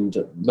really good, and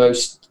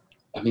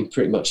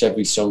pretty much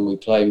every song we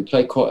play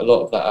quite a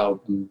lot of that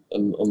album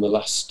on the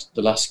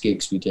last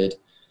gigs we did,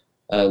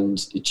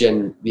 and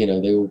you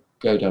know, they all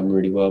go down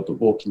really well. But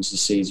Walk Into the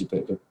Sea is a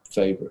bit of a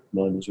favourite of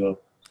mine as well.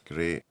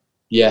 Great.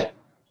 Yeah.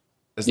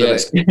 Is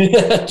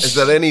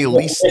there any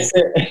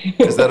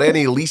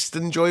least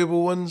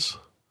enjoyable ones?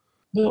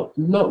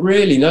 Not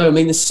really. No, I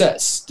mean the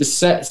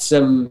sets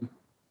are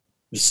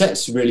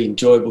really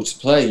enjoyable to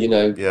play. You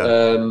know,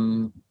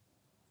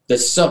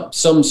 there's some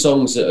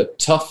songs that are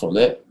tough on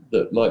it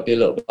that might be a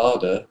little bit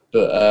harder,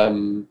 but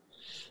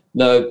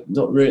no,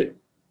 not really.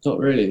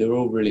 They're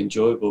all really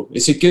enjoyable.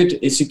 It's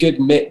a good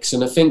mix,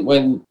 and I think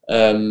when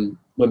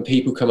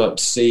people come up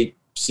to see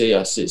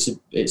us, it's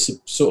a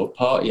sort of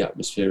party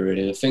atmosphere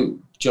really. And I think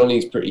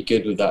Johnny's pretty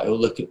good with that. He'll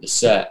look at the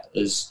set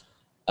as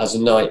a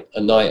night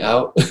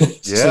out.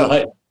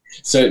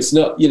 So it's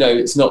not, you know,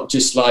 it's not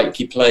just like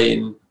you're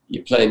playing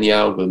the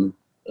album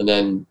and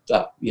then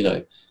that, you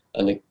know,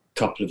 and a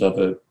couple of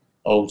other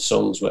old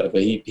songs, whatever.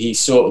 He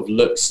sort of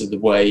looks at the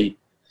way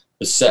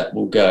the set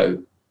will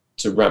go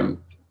to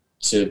ramp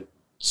to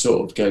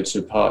sort of go to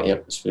a party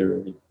atmosphere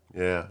really.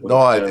 Yeah.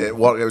 No, it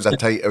worked. It was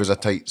a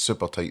tight,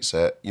 super tight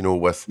set, you know,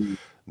 with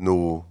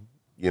no,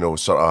 you know,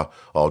 sort of,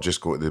 I'll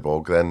just go to the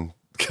bog then.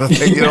 Kind of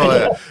thing, you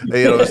know,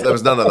 there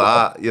was none of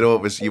that. You know,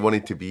 it was, you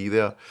wanted to be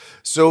there.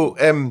 So,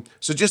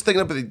 so just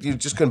thinking about you,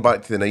 just going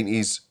back to the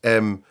 90s.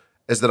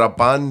 Is there a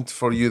band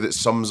for you that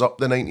sums up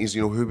the 90s?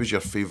 You know, who was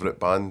your favourite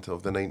band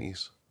of the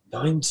 90s?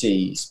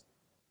 90s.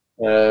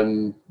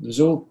 There's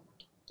all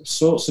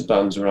sorts of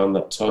bands around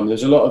that time.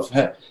 There's a lot of,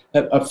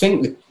 I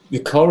think the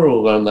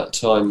Coral around that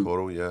time.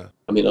 Coral, yeah.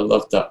 I mean, I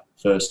loved that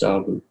first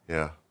album.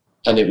 Yeah.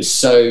 And it was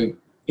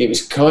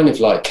kind of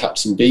like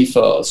Captain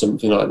Beefheart or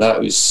something like that.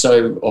 It was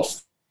so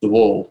off the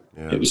wall.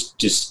 Yeah. It was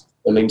just,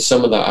 I mean,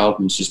 some of that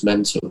album's just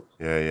mental.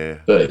 Yeah.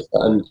 But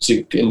and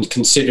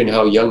considering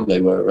how young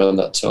they were around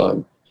that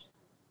time,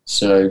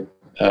 so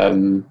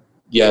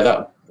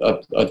that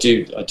I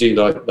do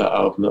like that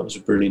album. That was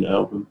a brilliant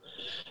album.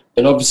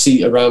 And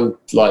obviously around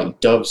like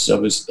Doves, I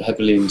was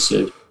heavily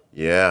into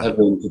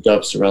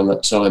Doves around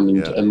that time,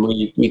 and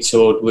we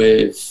toured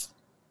with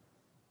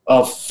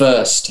our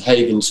first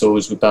Haven tour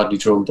was with Badly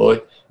Drawn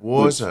Boy.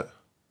 Was it?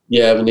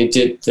 Yeah, when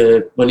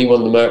he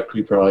won the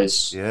Mercury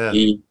Prize. Yeah.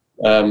 He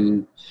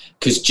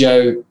because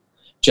Joe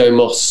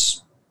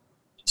Moss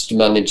used to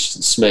manage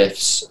the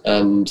Smiths,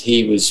 and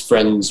he was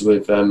friends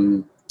with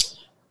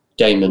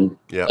Damon.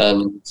 Yeah.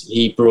 And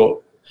he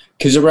brought,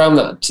 because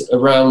around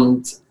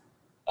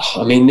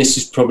I mean, this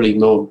is probably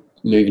more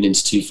moving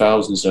into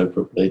 2000s though,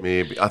 probably.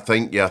 Maybe. I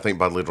think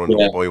Badly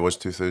Drawn Boy was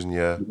 2000,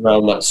 yeah.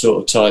 Around that sort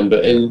of time.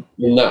 But in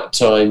that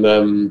time,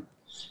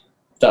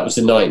 that was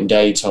the night and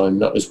day time.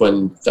 That was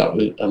when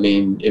I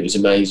mean, it was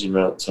amazing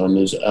around that time.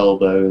 There was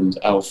Elbow and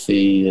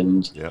Alfie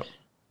and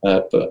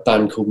but a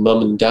band called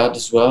Mum and Dad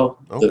as well.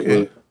 Okay. That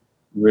were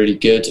really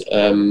good.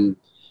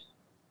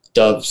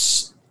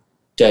 Doves,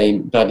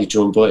 Dame, Badly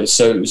Drawn Boy.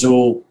 So it was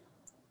all,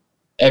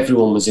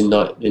 everyone was in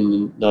night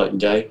and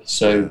day.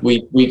 So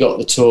we got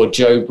the tour.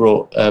 Joe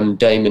brought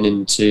Damon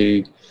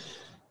into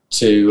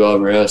our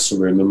rehearsal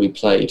room, and we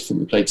played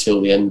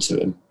till the end to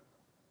him.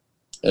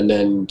 And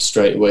then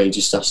straight away he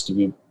just asked if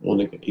he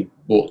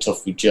walked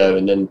off with Joe,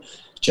 and then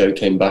Joe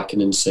came back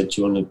and then said,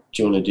 do you want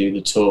to do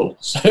the tour?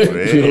 So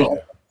we were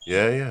like,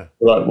 we're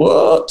like,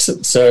 what?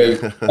 So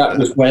that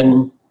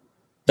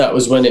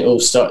was when it all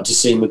started to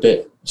seem a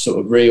bit sort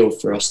of real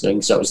for us then,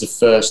 because that was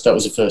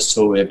the first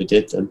tour we ever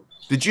did then.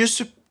 Did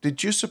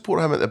you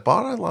support him at the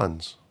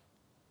Barrowlands?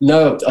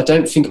 No, I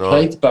don't think I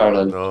played the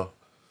Barrowland. No,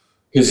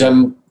 because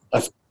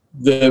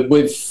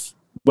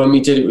when we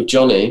did it with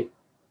Johnny,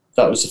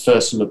 that was the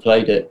first time I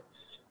played it.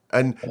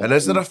 And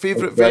is there a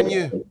favourite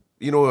venue?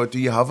 do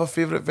you have a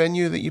favourite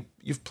venue that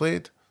you've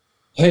played?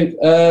 In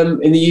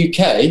the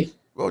UK?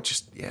 Well,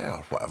 just,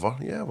 or whatever.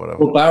 Yeah, whatever.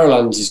 Well,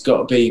 Barrowlands has got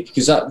to be,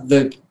 because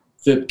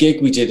the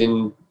gig we did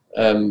in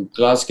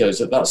Glasgow,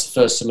 that's the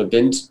first time I've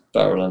been to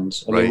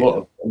Barrowlands. I mean, what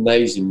an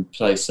amazing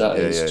place that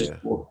is, just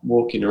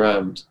walking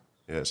around.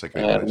 Yeah, it's a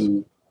great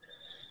place.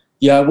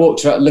 Yeah, I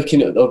walked around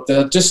looking at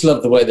I just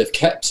love the way they've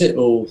kept it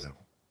all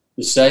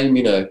the same,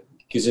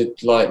 because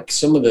it like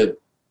some of the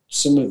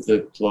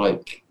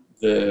like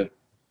the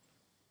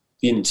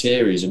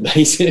interior is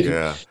amazing.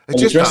 Yeah,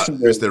 it's just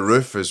it's the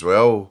roof as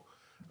well.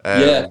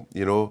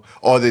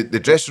 The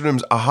dressing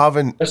rooms. I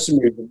haven't. Dressing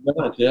rooms are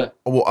mad, yeah.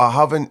 Well, I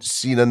haven't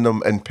seen in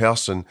them in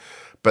person,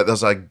 but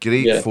there's a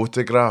great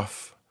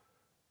photograph.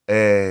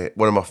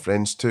 One of my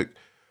friends took,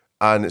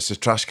 and it's the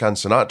Trash Can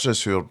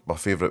Sinatras, who are my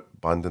favourite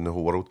band in the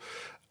whole world,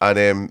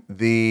 and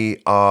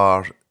they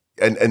are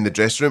in the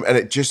dressing room, and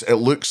it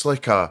looks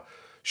like a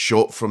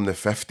shot from the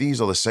 50s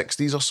or the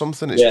 60s or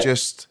something. It's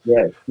just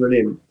it's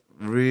brilliant.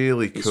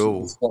 Really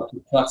cool. It's like a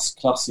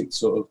classic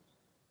sort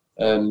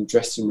of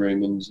dressing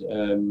room,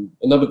 and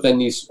another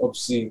venue is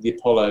obviously the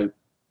Apollo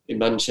in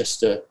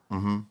Manchester.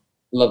 Mm-hmm.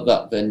 Love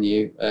that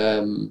venue.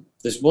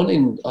 There's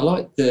one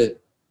I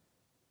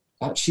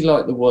actually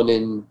like the one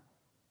in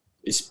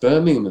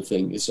Birmingham. I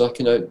think it's like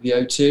the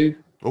O2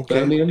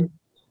 Birmingham,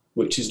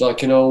 which is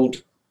like an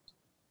old.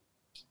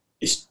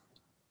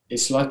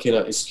 It's like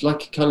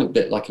a kind of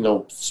bit like an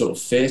old sort of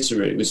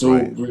theatre. It was all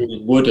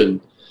really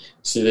wooden.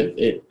 So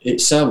that it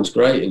sounds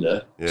great in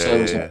there.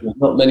 There's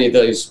not many of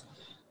those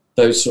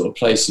sort of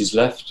places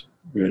left,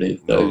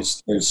 really.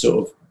 Those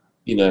sort of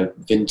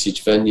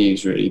vintage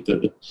venues, really.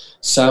 But the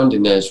sound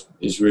in there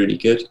is really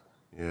good.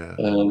 Yeah.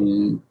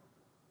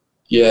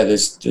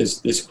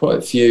 There's quite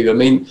a few. I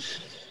mean,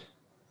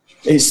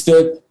 it's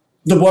the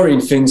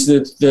worrying things,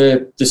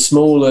 the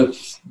smaller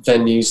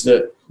venues,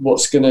 that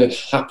what's going to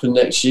happen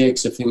next year.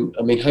 Because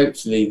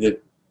hopefully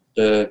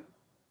the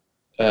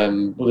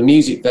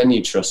Music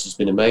Venue Trust has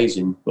been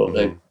amazing. What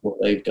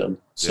they've done.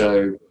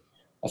 So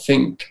I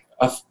think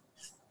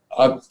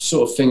I'm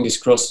sort of fingers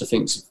crossed. I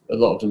think a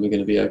lot of them are going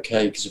to be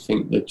okay, because I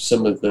think that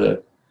some of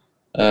the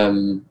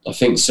I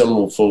think some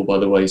will fall by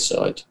the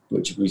wayside,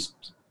 which would be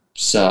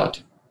sad,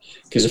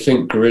 because I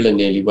think Gorilla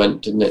nearly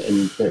went, didn't it?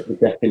 And the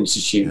Deaf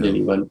Institute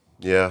nearly went.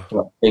 Yeah.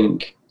 But I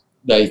think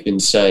they've been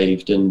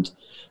saved,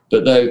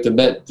 but though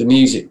the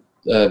Music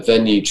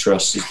Venue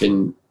Trust has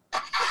been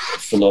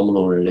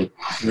phenomenal, really,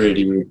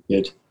 really, really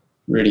good,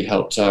 really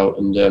helped out,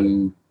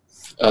 and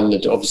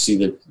obviously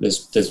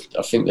there's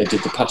I think they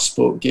did the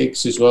passport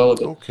gigs as well.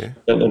 Okay. I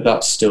don't know if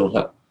that's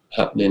still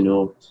happening,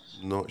 or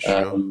not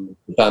sure.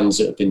 The bands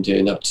that have been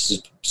doing that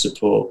to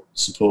support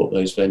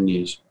those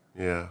venues.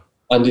 Yeah.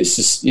 And it's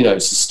just,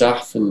 it's the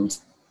staff, and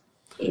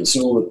it's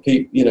all the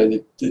people,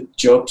 the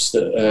jobs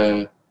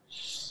that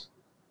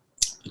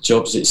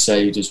it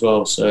saved as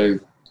well. So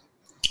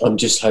I'm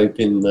just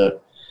hoping that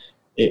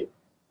it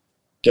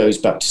goes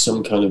back to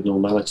some kind of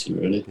normality,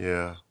 really.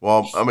 Yeah.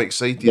 Well, I'm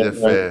excited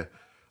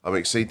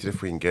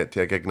if we can get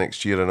to a gig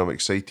next year, and I'm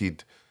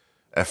excited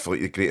if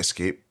the Great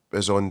Escape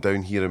is on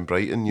down here in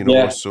Brighton.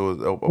 So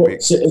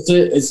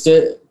is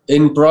there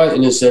in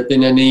Brighton? Has there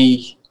been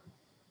any?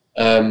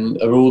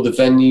 Are all the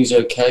venues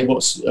okay?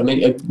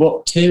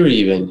 What tier are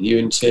you in? You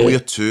in tier? We're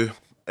 2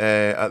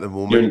 at the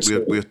moment.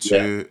 We're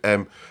 2.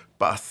 Yeah.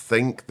 But I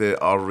think that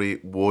our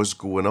rate was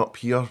going up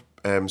here.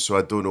 So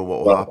I don't know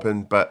what will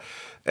happen. But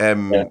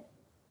the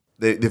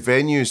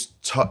venues,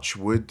 touch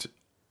wood,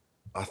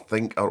 I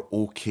think are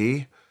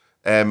okay.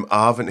 I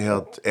haven't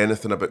heard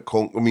anything about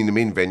the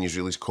main venues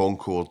really is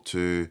Concord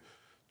to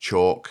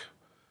Chalk,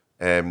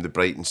 the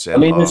Brighton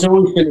Centre. There's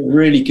always been a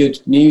really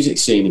good music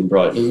scene in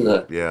Brighton, isn't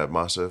there? Yeah,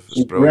 massive.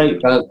 It's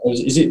brilliant. Great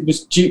band.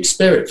 Was Duke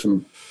Spirit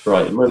from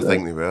Brighton, weren't I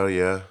think they were,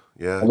 yeah.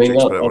 I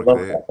love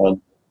that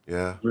band.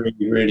 Yeah.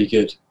 Really, really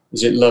good.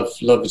 Is it Love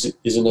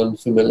is an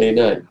Unfamiliar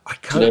Name? I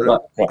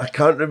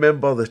can't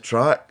remember the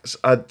tracks.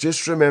 I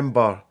just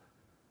remember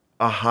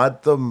I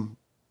had them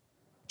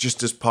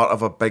just as part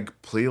of a big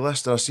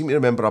playlist, and I seem to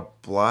remember a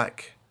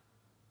black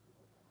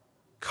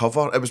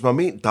cover. It was my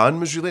mate Dan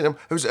was really into them.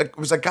 It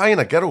was a guy and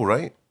a girl,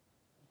 right?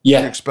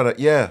 Yeah. Duke Spirit,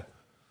 yeah.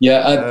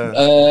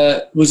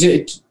 Yeah. Was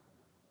it?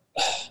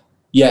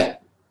 Yeah.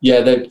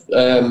 They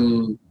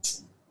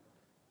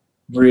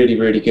really,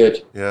 really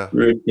good. Yeah.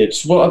 Really good.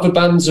 So what other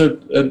bands are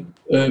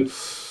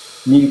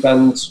new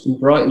bands in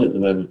Brighton at the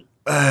moment?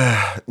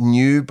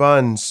 New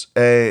bands.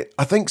 I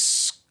think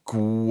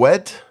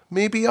Squid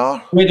maybe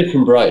are. Squid are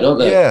from Brighton, aren't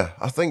they? Yeah,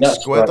 I think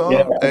that's Squid are.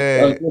 Yeah.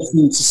 I was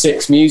listening to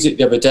Six Music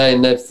the other day,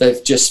 and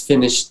they've just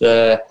finished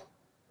their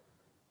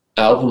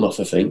album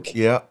off, I think.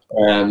 Yeah.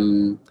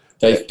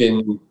 They've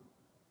been.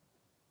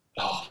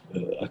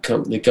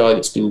 The guy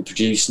that's been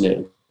producing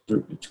it,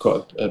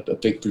 quite a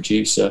big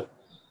producer.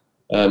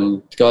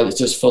 The guy that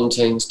does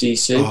Fontaine's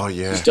DC. Oh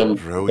yeah, he's done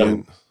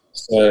brilliant.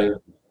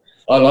 So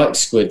I like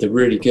Squid. They're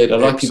really good. I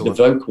like the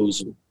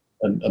vocals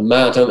are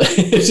mad, aren't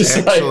they?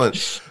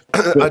 Excellent.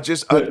 I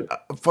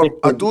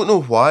don't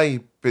know why,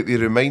 but they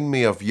remind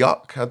me of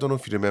Yuck. I don't know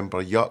if you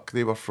remember Yuck.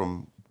 They were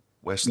from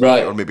West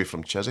Right. or maybe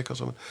from Chiswick or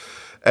something.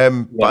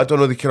 But I don't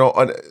know, they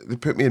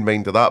put me in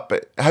mind of that.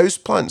 But House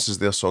Plants is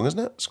their song, isn't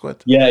it,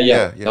 Squid?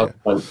 Yeah.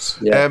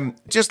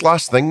 Just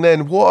last thing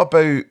then, what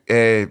about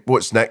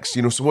what's next?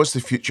 So what's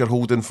the future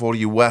holding for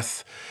you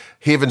with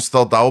Haven's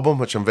third album,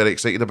 which I'm very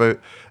excited about,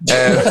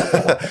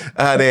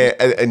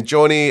 and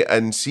Johnny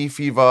and Sea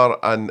Fever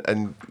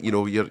and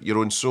your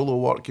own solo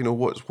work?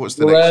 What's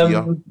the next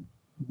year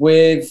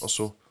with or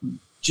so?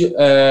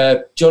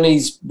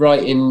 Johnny's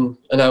writing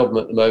an album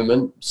at the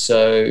moment,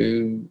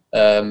 so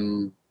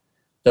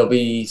there'll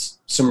be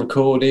some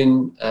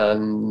recording,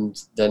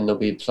 and then there'll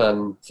be a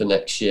plan for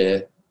next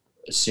year.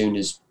 As soon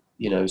as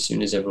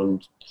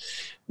everyone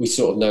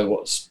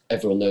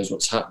knows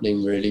what's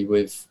happening really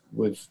with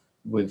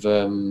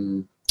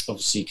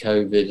obviously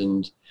COVID,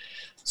 and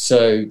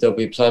so there'll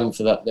be a plan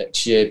for that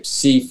next year.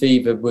 Sea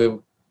Fever,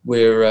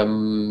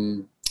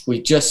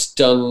 we've just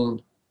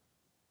done.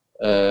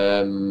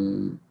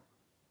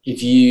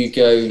 If you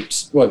go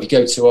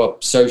to our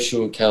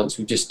social accounts,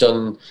 we've just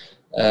done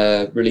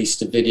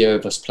released a video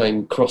of us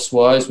playing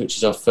Crosswires, which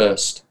is our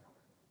first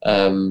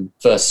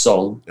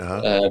song,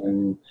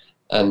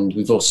 and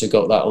we've also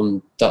got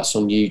that's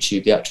on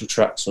YouTube. The actual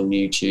track's on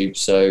YouTube.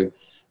 So,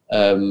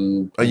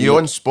 are you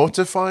on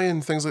Spotify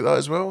and things like that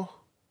as well?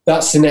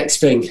 That's the next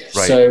thing.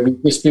 Right. So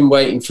we've just been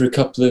waiting for a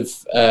couple of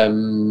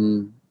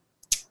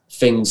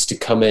things to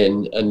come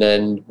in, and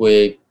then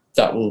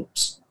that will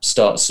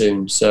start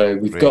soon. So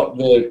we've got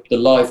the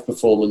live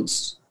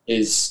performance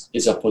is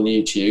up on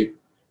YouTube,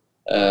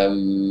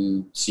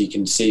 so you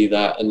can see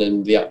that, and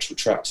then the actual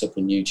track's up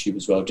on YouTube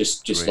as well.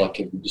 Just like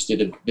if we just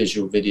did a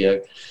visual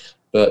video,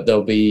 but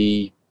there'll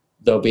be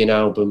an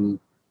album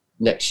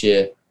next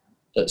year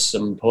at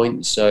some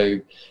point. So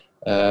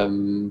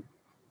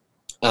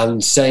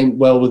and same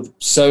with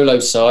solo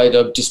side,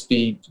 I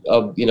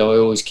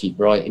always keep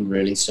writing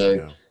really,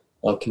 so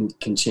I can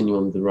continue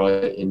on with the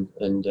writing,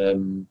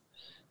 and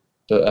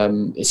but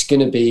it's going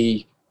to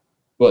be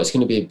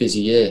a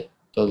busy year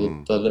by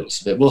the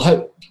looks of it. We'll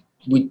hope.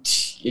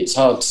 It's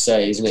hard to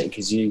say, isn't it?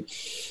 Because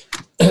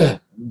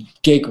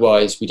gig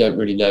wise, we don't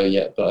really know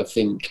yet. But I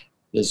think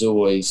there's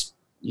always,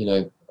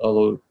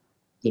 although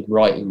the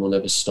writing will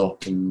never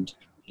stop, and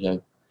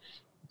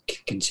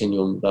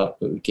continue on with that.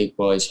 But with gig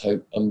wise,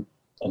 I'm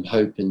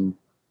hoping.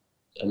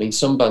 I mean,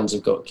 some bands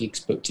have got gigs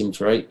booked in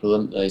for April,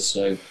 haven't they?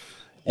 So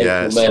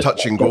it's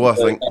touch and go. I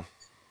think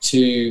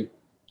too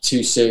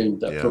soon.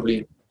 That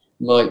probably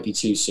might be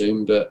too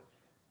soon, but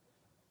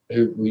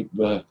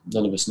none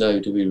of us know,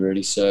 do we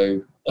really?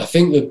 So I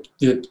think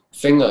the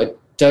thing that I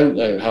don't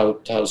know how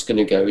it's going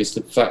to go is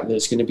the fact that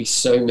there's going to be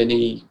so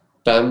many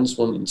bands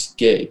wanting to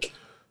gig,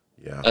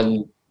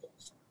 and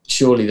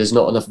surely there's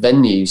not enough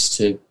venues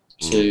to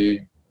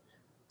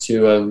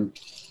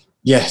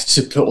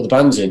put all the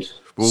bands in.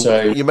 Well,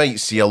 so you might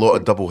see a lot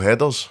of double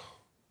headers.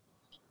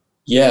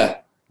 Yeah.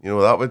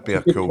 That would be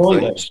a cool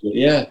thing. Actually,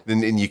 yeah.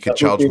 And you could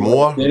charge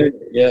more.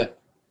 Yeah.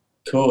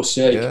 Of course,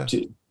 yeah.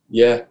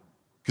 Yeah.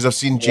 Because I've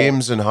seen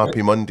James and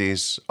Happy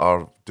Mondays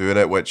are doing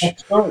it, which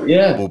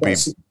will be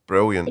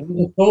brilliant. I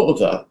never thought of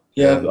that.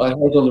 Yeah, I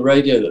heard on the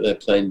radio that they're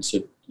playing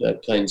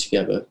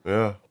together.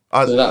 Yeah.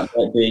 So that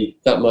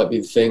might be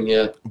the thing,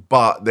 yeah.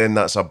 But then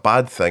that's a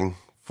bad thing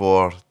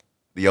for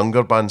the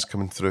younger bands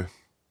coming through.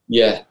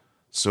 Yeah.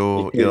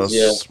 So,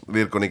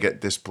 they're going to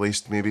get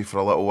displaced maybe for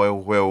a little while.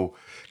 Well,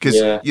 because,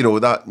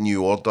 that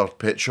New Order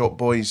Pet Shop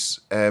Boys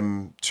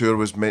tour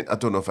was meant, I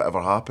don't know if it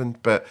ever happened,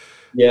 but...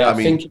 Yeah, I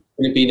think it's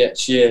going to be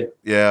next year.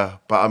 Yeah,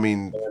 but I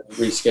mean...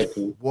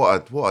 rescheduled.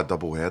 What a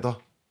double header.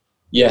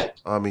 Yeah.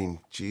 I mean,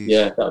 geez.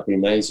 Yeah, that would be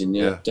amazing,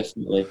 yeah,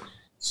 definitely.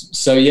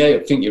 So, yeah, I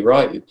think you're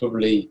right.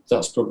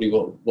 That's probably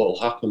what will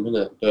happen, isn't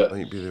it? But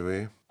might be the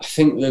way. I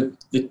think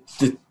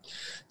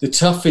the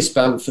toughest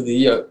band for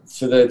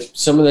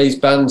some of these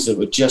bands that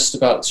were just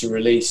about to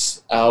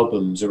release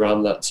albums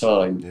around that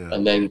time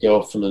and then go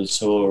off on a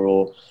tour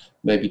or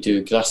maybe do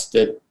a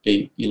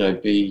Glastonbury,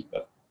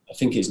 I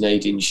think it's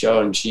Nadine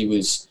Shah, and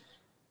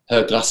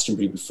her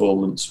Glastonbury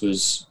performance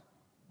was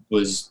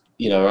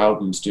her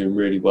album's doing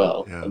really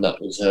well, and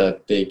that was her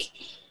big,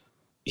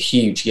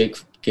 huge gig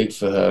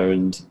for her,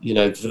 and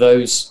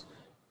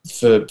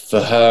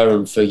for her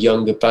and for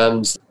younger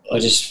bands,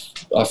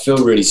 I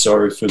feel really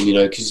sorry for them,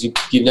 because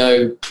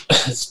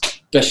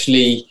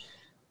especially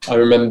I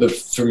remember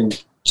from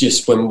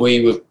just when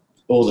we were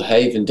all the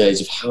Haven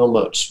days of how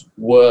much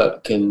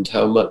work and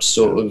how much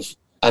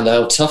and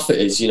how tough it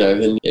is,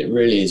 and it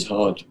really is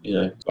hard,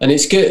 And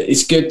it's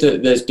good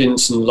that there's been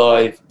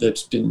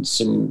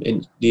some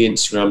in the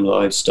Instagram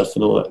live stuff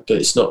and all that, but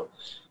it's not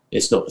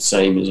the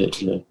same, is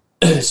it?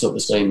 It's not the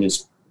same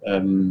as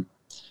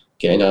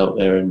getting out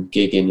there and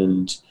gigging,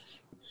 and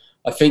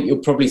I think you'll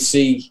probably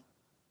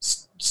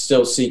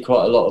still see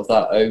quite a lot of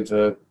that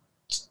over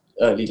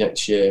early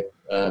next year.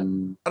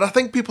 And I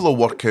think people will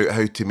work out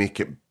how to make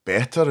it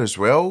better as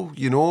well,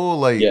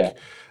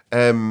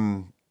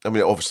 I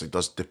mean, it obviously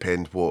does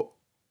depend what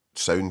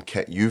sound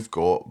kit you've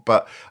got,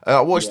 but I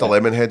watched the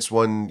Lemonheads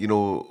one,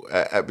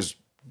 it was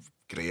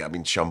great. I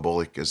mean,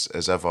 shambolic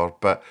as ever,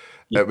 but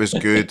it was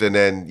good. And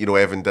then, you know,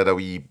 Evan did a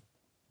wee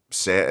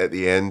set at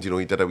the end, you know,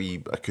 he did a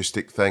wee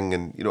acoustic thing,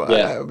 and, you know,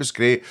 it was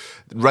great.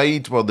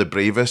 Ride were the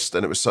bravest,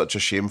 and it was such a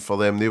shame for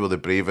them. They were the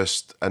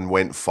bravest and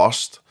went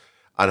first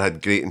and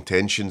had great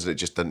intentions, and it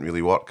just didn't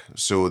really work.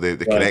 So the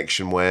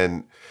connection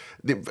went,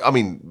 I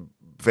mean,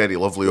 very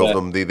lovely of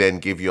them. They then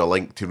gave you a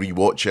link to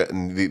rewatch it,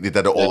 and they did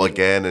it all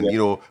again, and you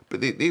know,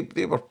 but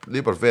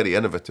they were very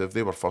innovative.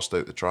 They were first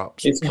out the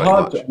traps. It's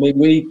hard. I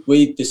mean,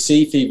 we the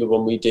Sea Fever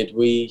one we did,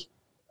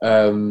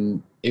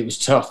 it was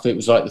tough. It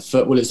was like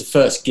it was the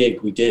first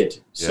gig we did.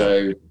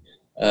 So,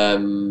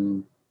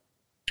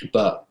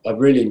 but I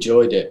really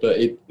enjoyed it. But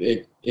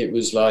it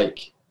was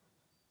like,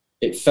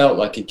 it felt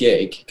like a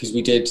gig because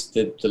we did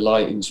the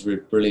lightings were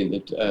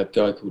brilliant. A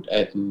guy called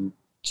Ed and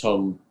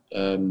Tom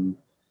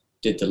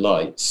did the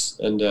lights,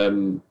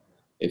 and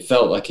it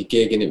felt like a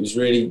gig. And it was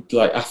really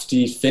like, after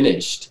you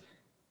finished,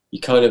 you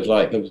kind of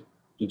like, it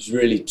was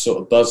really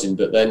sort of buzzing,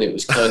 but then it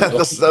was kind of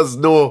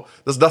like,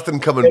 there's nothing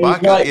coming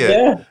back at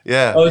you.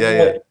 Yeah.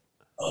 Like,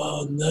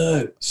 oh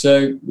no.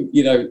 So,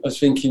 you know, I was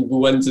thinking, well,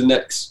 when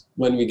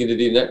are we going to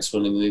do the next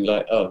one? And then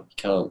like, oh, you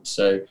can't.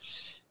 So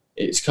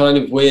it's kind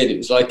of weird. It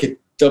was like a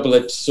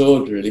double-edged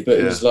sword, really, but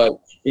it was like,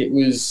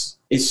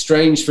 it's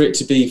strange for it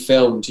to be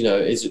filmed, you know,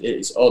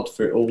 it's odd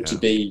for it all to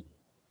be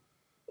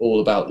all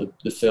about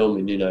the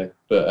filming, you know,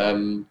 but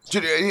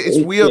it's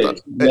weird.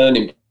 It's a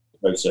learning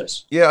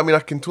process. Yeah, I mean, I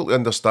can totally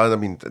understand. I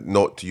mean,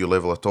 not to your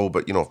level at all,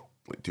 but, you know,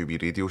 like, do we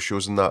radio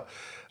shows and that,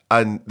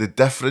 and the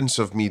difference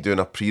of me doing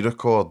a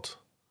pre-record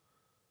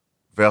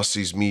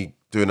versus me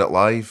doing it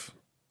live,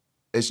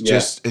 it's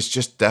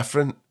just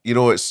different, you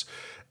know. It's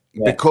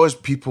because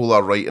people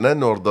are writing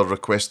in, or they're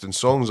requesting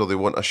songs, or they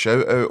want a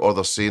shout out, or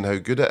they're saying how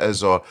good it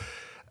is,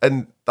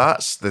 and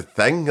that's the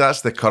thing, that's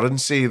the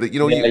currency that, you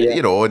know,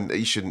 you know, and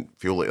you shouldn't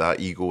feel like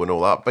that ego and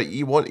all that, but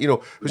you want, you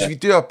know, because if you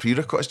do a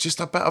pre-record, it's just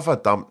a bit of a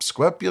damp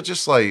squib. You're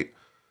just like,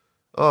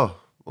 oh,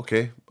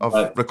 okay,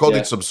 I've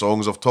recorded some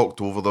songs, I've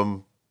talked over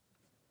them.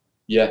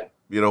 Yeah.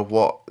 You know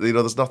what? You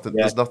know, there's nothing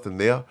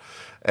there.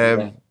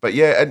 But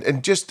yeah,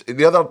 and just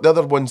the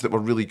other ones that were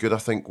really good, I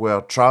think, were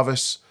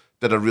Travis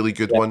did a really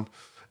good one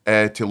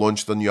to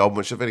launch their new album,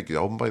 which is a very good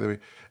album, by the way.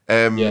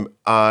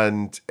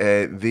 And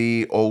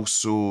they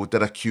also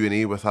did a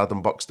Q&A with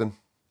Adam Buxton.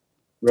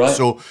 Right.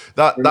 So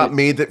that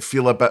made it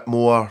feel a bit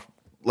more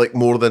like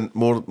more than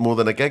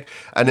a gig.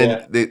 And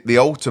then the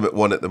ultimate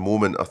one at the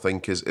moment, I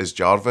think, is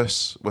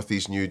Jarvis with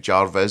his new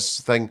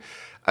Jarvis thing,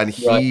 and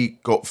he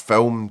got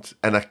filmed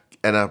in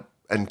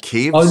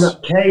caves. Oh, in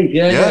that cave,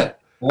 yeah.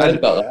 I heard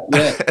about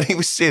that, And he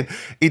was saying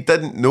he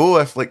didn't know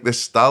if like the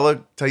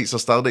stalactites or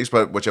stalagmites,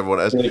 but whichever one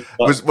it is,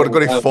 were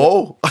going to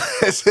fall.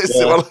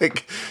 They were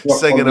like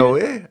singing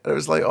away. And it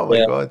was like, oh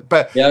my God.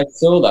 But I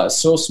saw that. I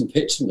saw some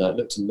pictures of that. It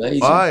looked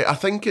amazing. I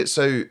think it's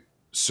out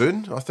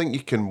soon. I think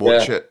you can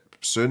watch it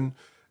soon.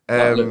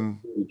 That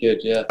looked really good,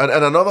 yeah. And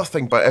another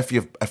thing, but if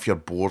you're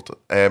bored,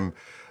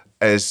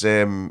 is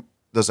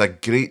there's a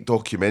great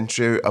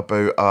documentary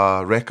about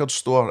a record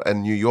store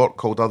in New York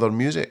called Other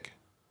Music.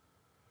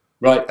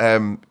 Right.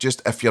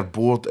 Just if you're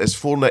bored, it's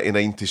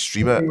 $4.99 to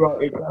stream it.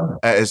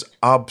 It is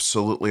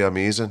absolutely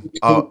amazing. It's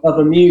called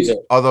Other Music.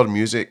 Other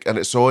Music, and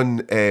it's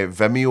on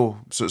Vimeo,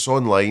 so it's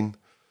online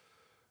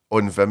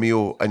on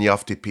Vimeo, and you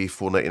have to pay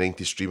 $4.99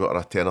 to stream it or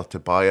a tenner to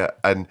buy it,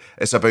 and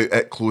it's about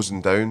it closing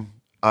down.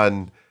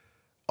 And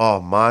oh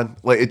man,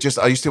 like I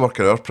used to work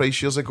at Our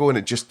Price years ago, and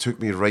it just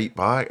took me right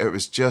back. It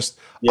was just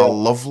a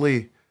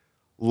lovely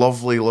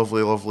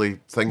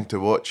thing to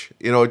watch.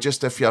 You know,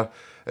 just if you're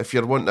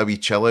wanting a wee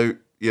chill out,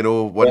 you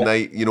know, one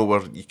night, you know,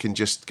 where you can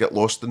just get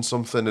lost in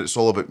something. It's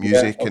all about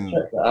music and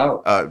check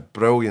that out.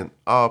 Brilliant,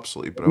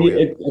 absolutely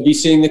brilliant. Have you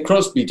seen the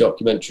Crosby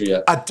documentary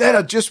yet? I did.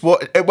 I just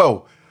watched it.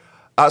 Well,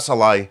 that's a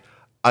lie.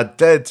 I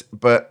did,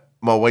 but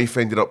my wife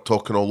ended up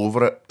talking all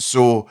over it.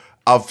 So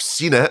I've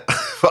seen it,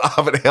 but I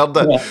haven't heard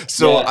it.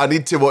 So I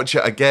need to watch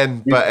it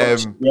again. But I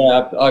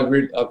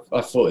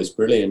thought it was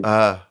brilliant.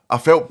 I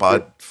felt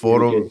bad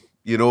for him. Good.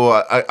 You know,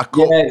 I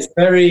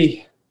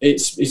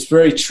it's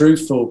very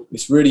truthful.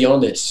 It's really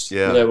honest.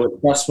 Yeah. You know,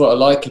 that's what I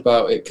like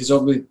about it, because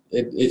obviously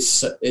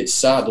it's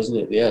sad, isn't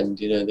it? At the end,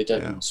 you know, they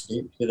don't even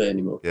speak to they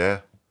anymore. Yeah.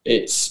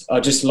 I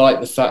just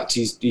like the fact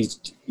he's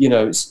you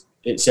know,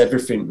 it's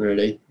everything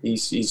really.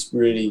 He's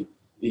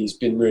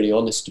been really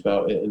honest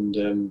about it,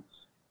 and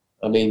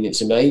I mean,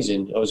 it's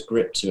amazing. I was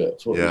gripped to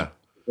it. I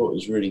thought it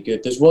was really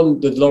good. There's one,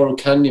 the Laurel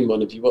Canyon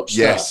one. Have you watched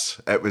that?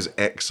 Yes, it was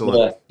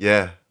excellent.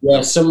 Yeah.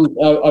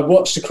 I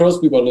watched the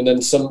Crosby one, and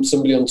then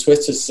somebody on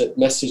Twitter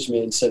messaged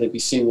me and said, "Have you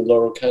seen the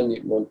Laurel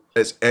Canyon one?"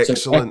 It's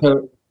excellent.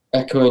 So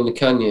Echo in the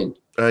Canyon.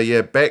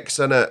 Beck's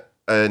in it,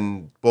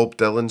 and Bob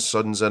Dylan's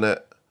son's in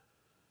it.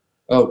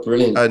 Oh,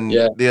 brilliant! And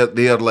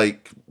they're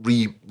like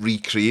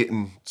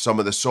recreating some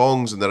of the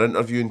songs, and they're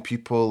interviewing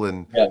people,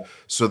 and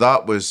so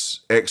that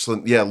was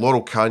excellent. Yeah,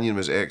 Laurel Canyon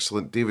was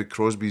excellent. David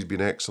Crosby's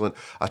been excellent.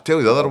 I tell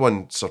you, the other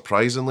one,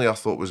 surprisingly, I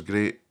thought was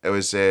great. It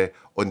was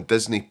on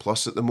Disney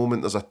Plus at the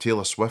moment. There's a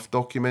Taylor Swift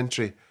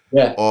documentary.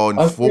 Yeah,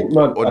 I think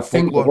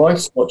my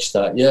wife watched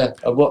that. Yeah,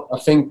 I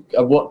think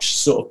I watched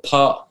sort of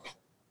part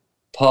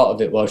part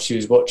of it while she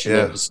was watching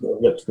it. It sort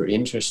of looked pretty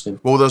interesting.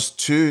 Well, there's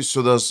two.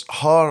 So there's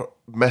her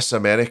Miss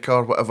America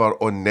or whatever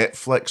on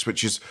Netflix,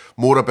 which is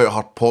more about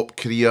her pop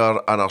career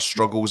and her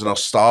struggles and her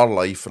star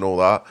life and all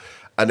that.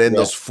 And then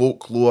there's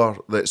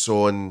Folklore that's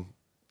on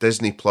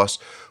Disney Plus,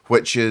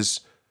 which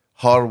is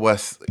her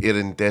with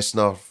Aaron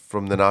Dessner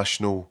from The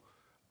National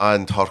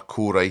and her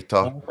co-writer.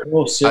 Of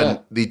course, yeah. And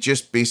they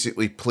just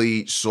basically play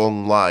each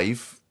song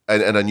live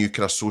in a new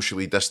kind of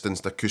socially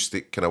distanced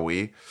acoustic kind of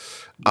way.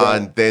 Yeah.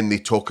 And then they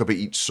talk about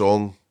each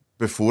song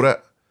before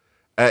it.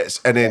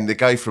 And then the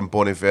guy from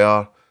Bon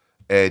Iver,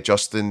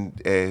 Justin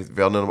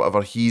Vernon or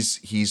whatever,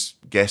 he's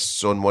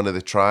guests on one of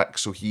the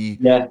tracks, so he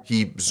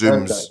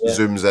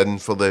zooms in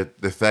for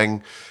the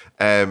thing.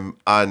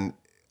 And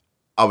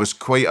I was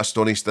quite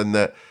astonished in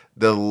that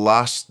the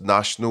last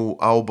National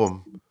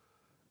album,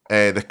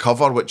 the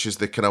cover, which is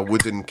the kind of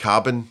wooden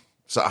cabin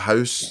sort of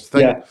house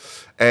thing,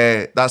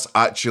 that's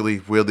actually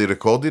where they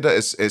recorded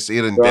it. It's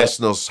Aaron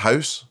Dessner's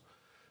house.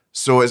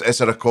 So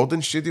it's a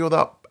recording studio,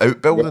 that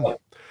outbuilding.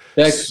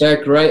 Yeah.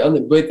 They're great.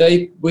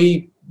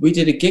 We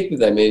did a gig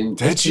with them in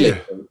Italy.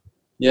 You?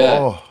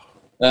 Yeah.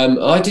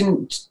 I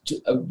didn't.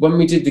 When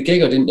we did the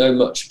gig, I didn't know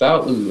much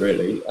about them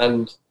really,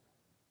 and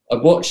I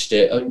watched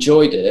it. I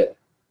enjoyed it,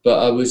 but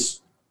I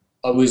was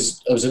a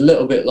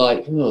little bit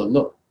like, I'm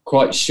not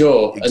quite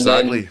sure.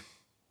 Exactly.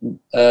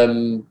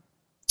 And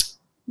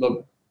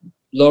then,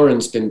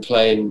 Lauren's been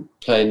playing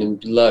them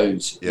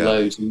loads,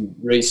 and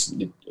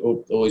recently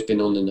always been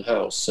on in the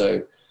house.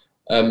 So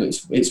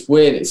it's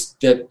weird. It's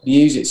the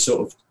music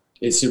sort of.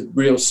 It's a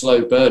real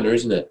slow burner,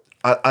 isn't it?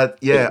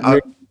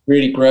 It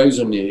really grows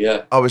on you.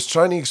 Yeah. I was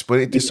trying to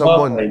explain it to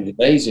someone.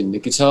 Amazing. The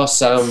guitar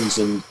sounds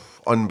and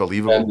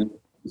unbelievable.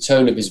 The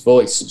tone of his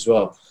voice as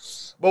well.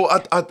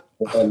 Well,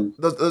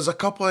 there's a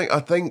couple. I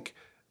think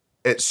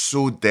it's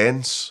so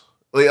dense.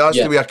 Like that's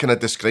the way I kind of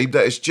described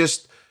it. It's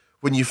just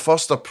when you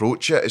first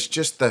approach it, it's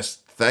just this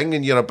thing,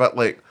 and you're a bit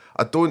like,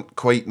 I don't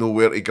quite know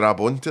where to grab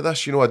onto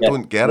this. I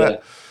don't get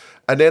it.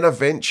 And then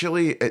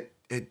eventually,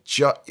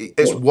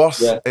 it's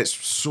worth.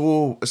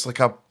 It's like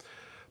a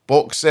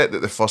box set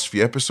that the first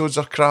few episodes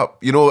are crap.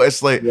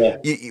 It's like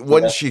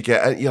once you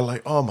get it, you're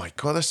like, oh my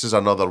god, this is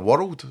another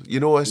world.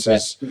 This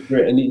is.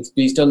 And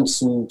he's done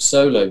some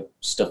solo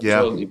stuff as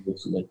well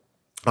recently.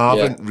 I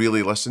haven't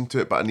really listened to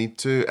it, but I need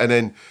to. And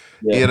then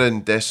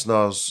Aaron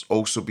Dessner's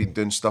also been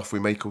doing stuff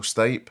with Michael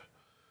Stipe,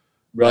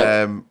 right?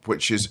 And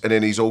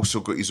then he's also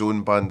got his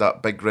own band,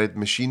 That Big Red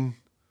Machine,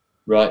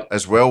 right,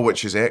 as well,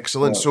 which is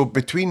excellent. So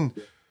between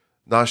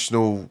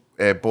National,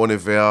 Bon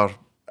Iver,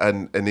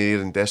 and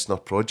Aaron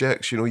Dessner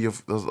projects,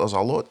 there's a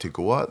lot to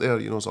go at there.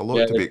 There's a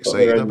lot to be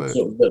excited about.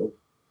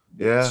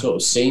 Sort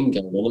of scene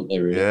going on, haven't they?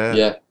 Really?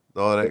 Yeah.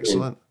 No, they're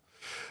excellent.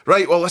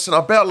 Right, well, listen,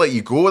 I better let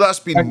you go. That's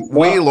been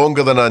way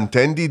longer than I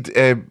intended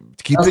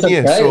keeping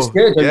you. So, it's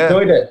good. I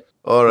enjoyed it.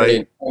 All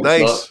right.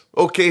 Nice.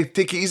 Mark. Okay,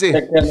 take it easy.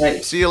 Take care,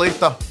 mate. See you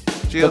later.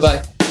 Cheers.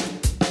 Bye-bye.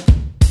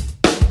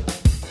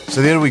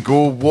 So there we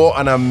go. What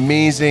an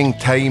amazing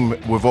time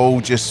we've all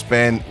just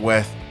spent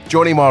with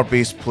Johnny Marr,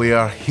 bass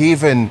player,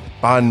 Haven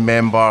band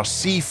member,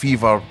 Sea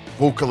Fever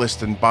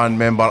vocalist and band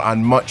member,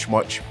 and much,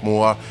 much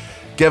more.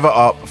 Give it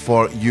up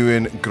for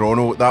Iwan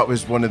Gronow. That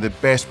was one of the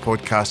best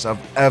podcasts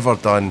I've ever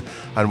done,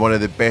 and one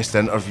of the best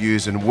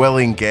interviews, and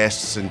willing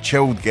guests and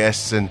chilled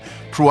guests and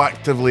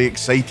proactively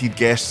excited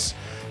guests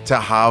to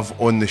have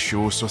on the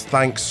show. So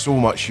thanks so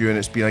much, Iwan.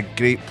 It's been a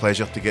great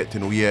pleasure to get to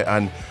know you,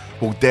 and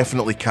we'll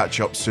definitely catch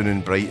up soon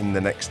in Brighton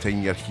the next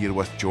time you're here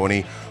with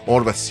Johnny,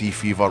 or with Sea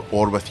Fever,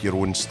 or with your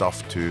own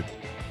stuff too.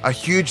 A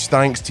huge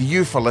thanks to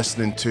you for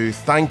listening too.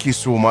 Thank you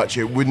so much.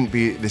 It wouldn't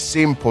be the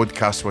same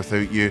podcast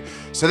without you.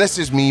 So this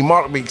is me,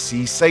 Mark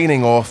McC,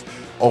 signing off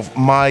of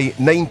my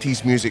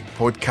 90s music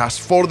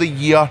podcast for the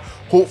year.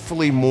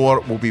 Hopefully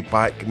more will be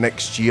back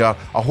next year.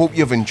 I hope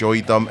you've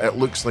enjoyed them. It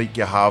looks like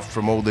you have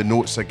from all the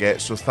notes I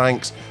get. So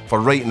thanks for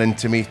writing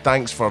into me.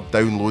 Thanks for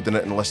downloading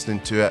it and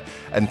listening to it.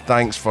 And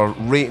thanks for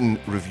rating,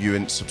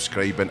 reviewing,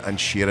 subscribing and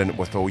sharing it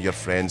with all your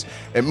friends.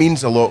 It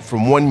means a lot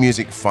from one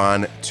music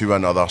fan to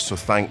another. So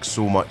thanks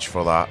so much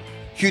for that.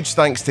 Huge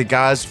thanks to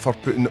Gaz for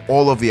putting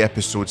all of the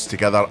episodes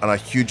together, and a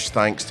huge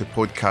thanks to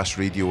Podcast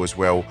Radio as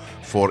well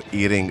for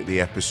airing the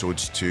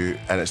episodes too,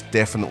 and it's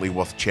definitely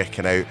worth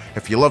checking out.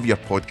 If you love your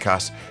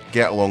podcast,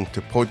 get along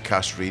to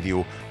Podcast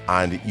Radio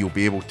and you'll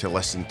be able to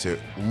listen to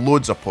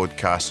loads of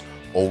podcasts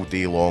all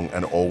day long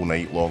and all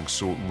night long.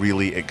 So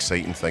really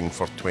exciting thing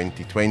for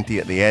 2020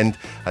 at the end,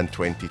 and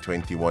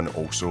 2021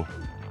 also.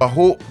 I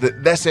hope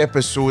that this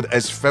episode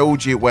has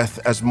filled you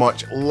with as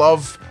much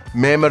love,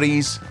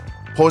 memories,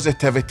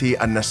 positivity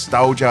and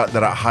nostalgia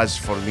that it has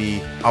for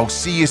me. I'll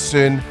see you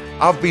soon.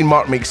 I've been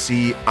Mark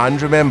McC,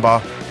 and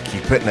remember,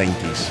 keep it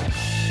 90s.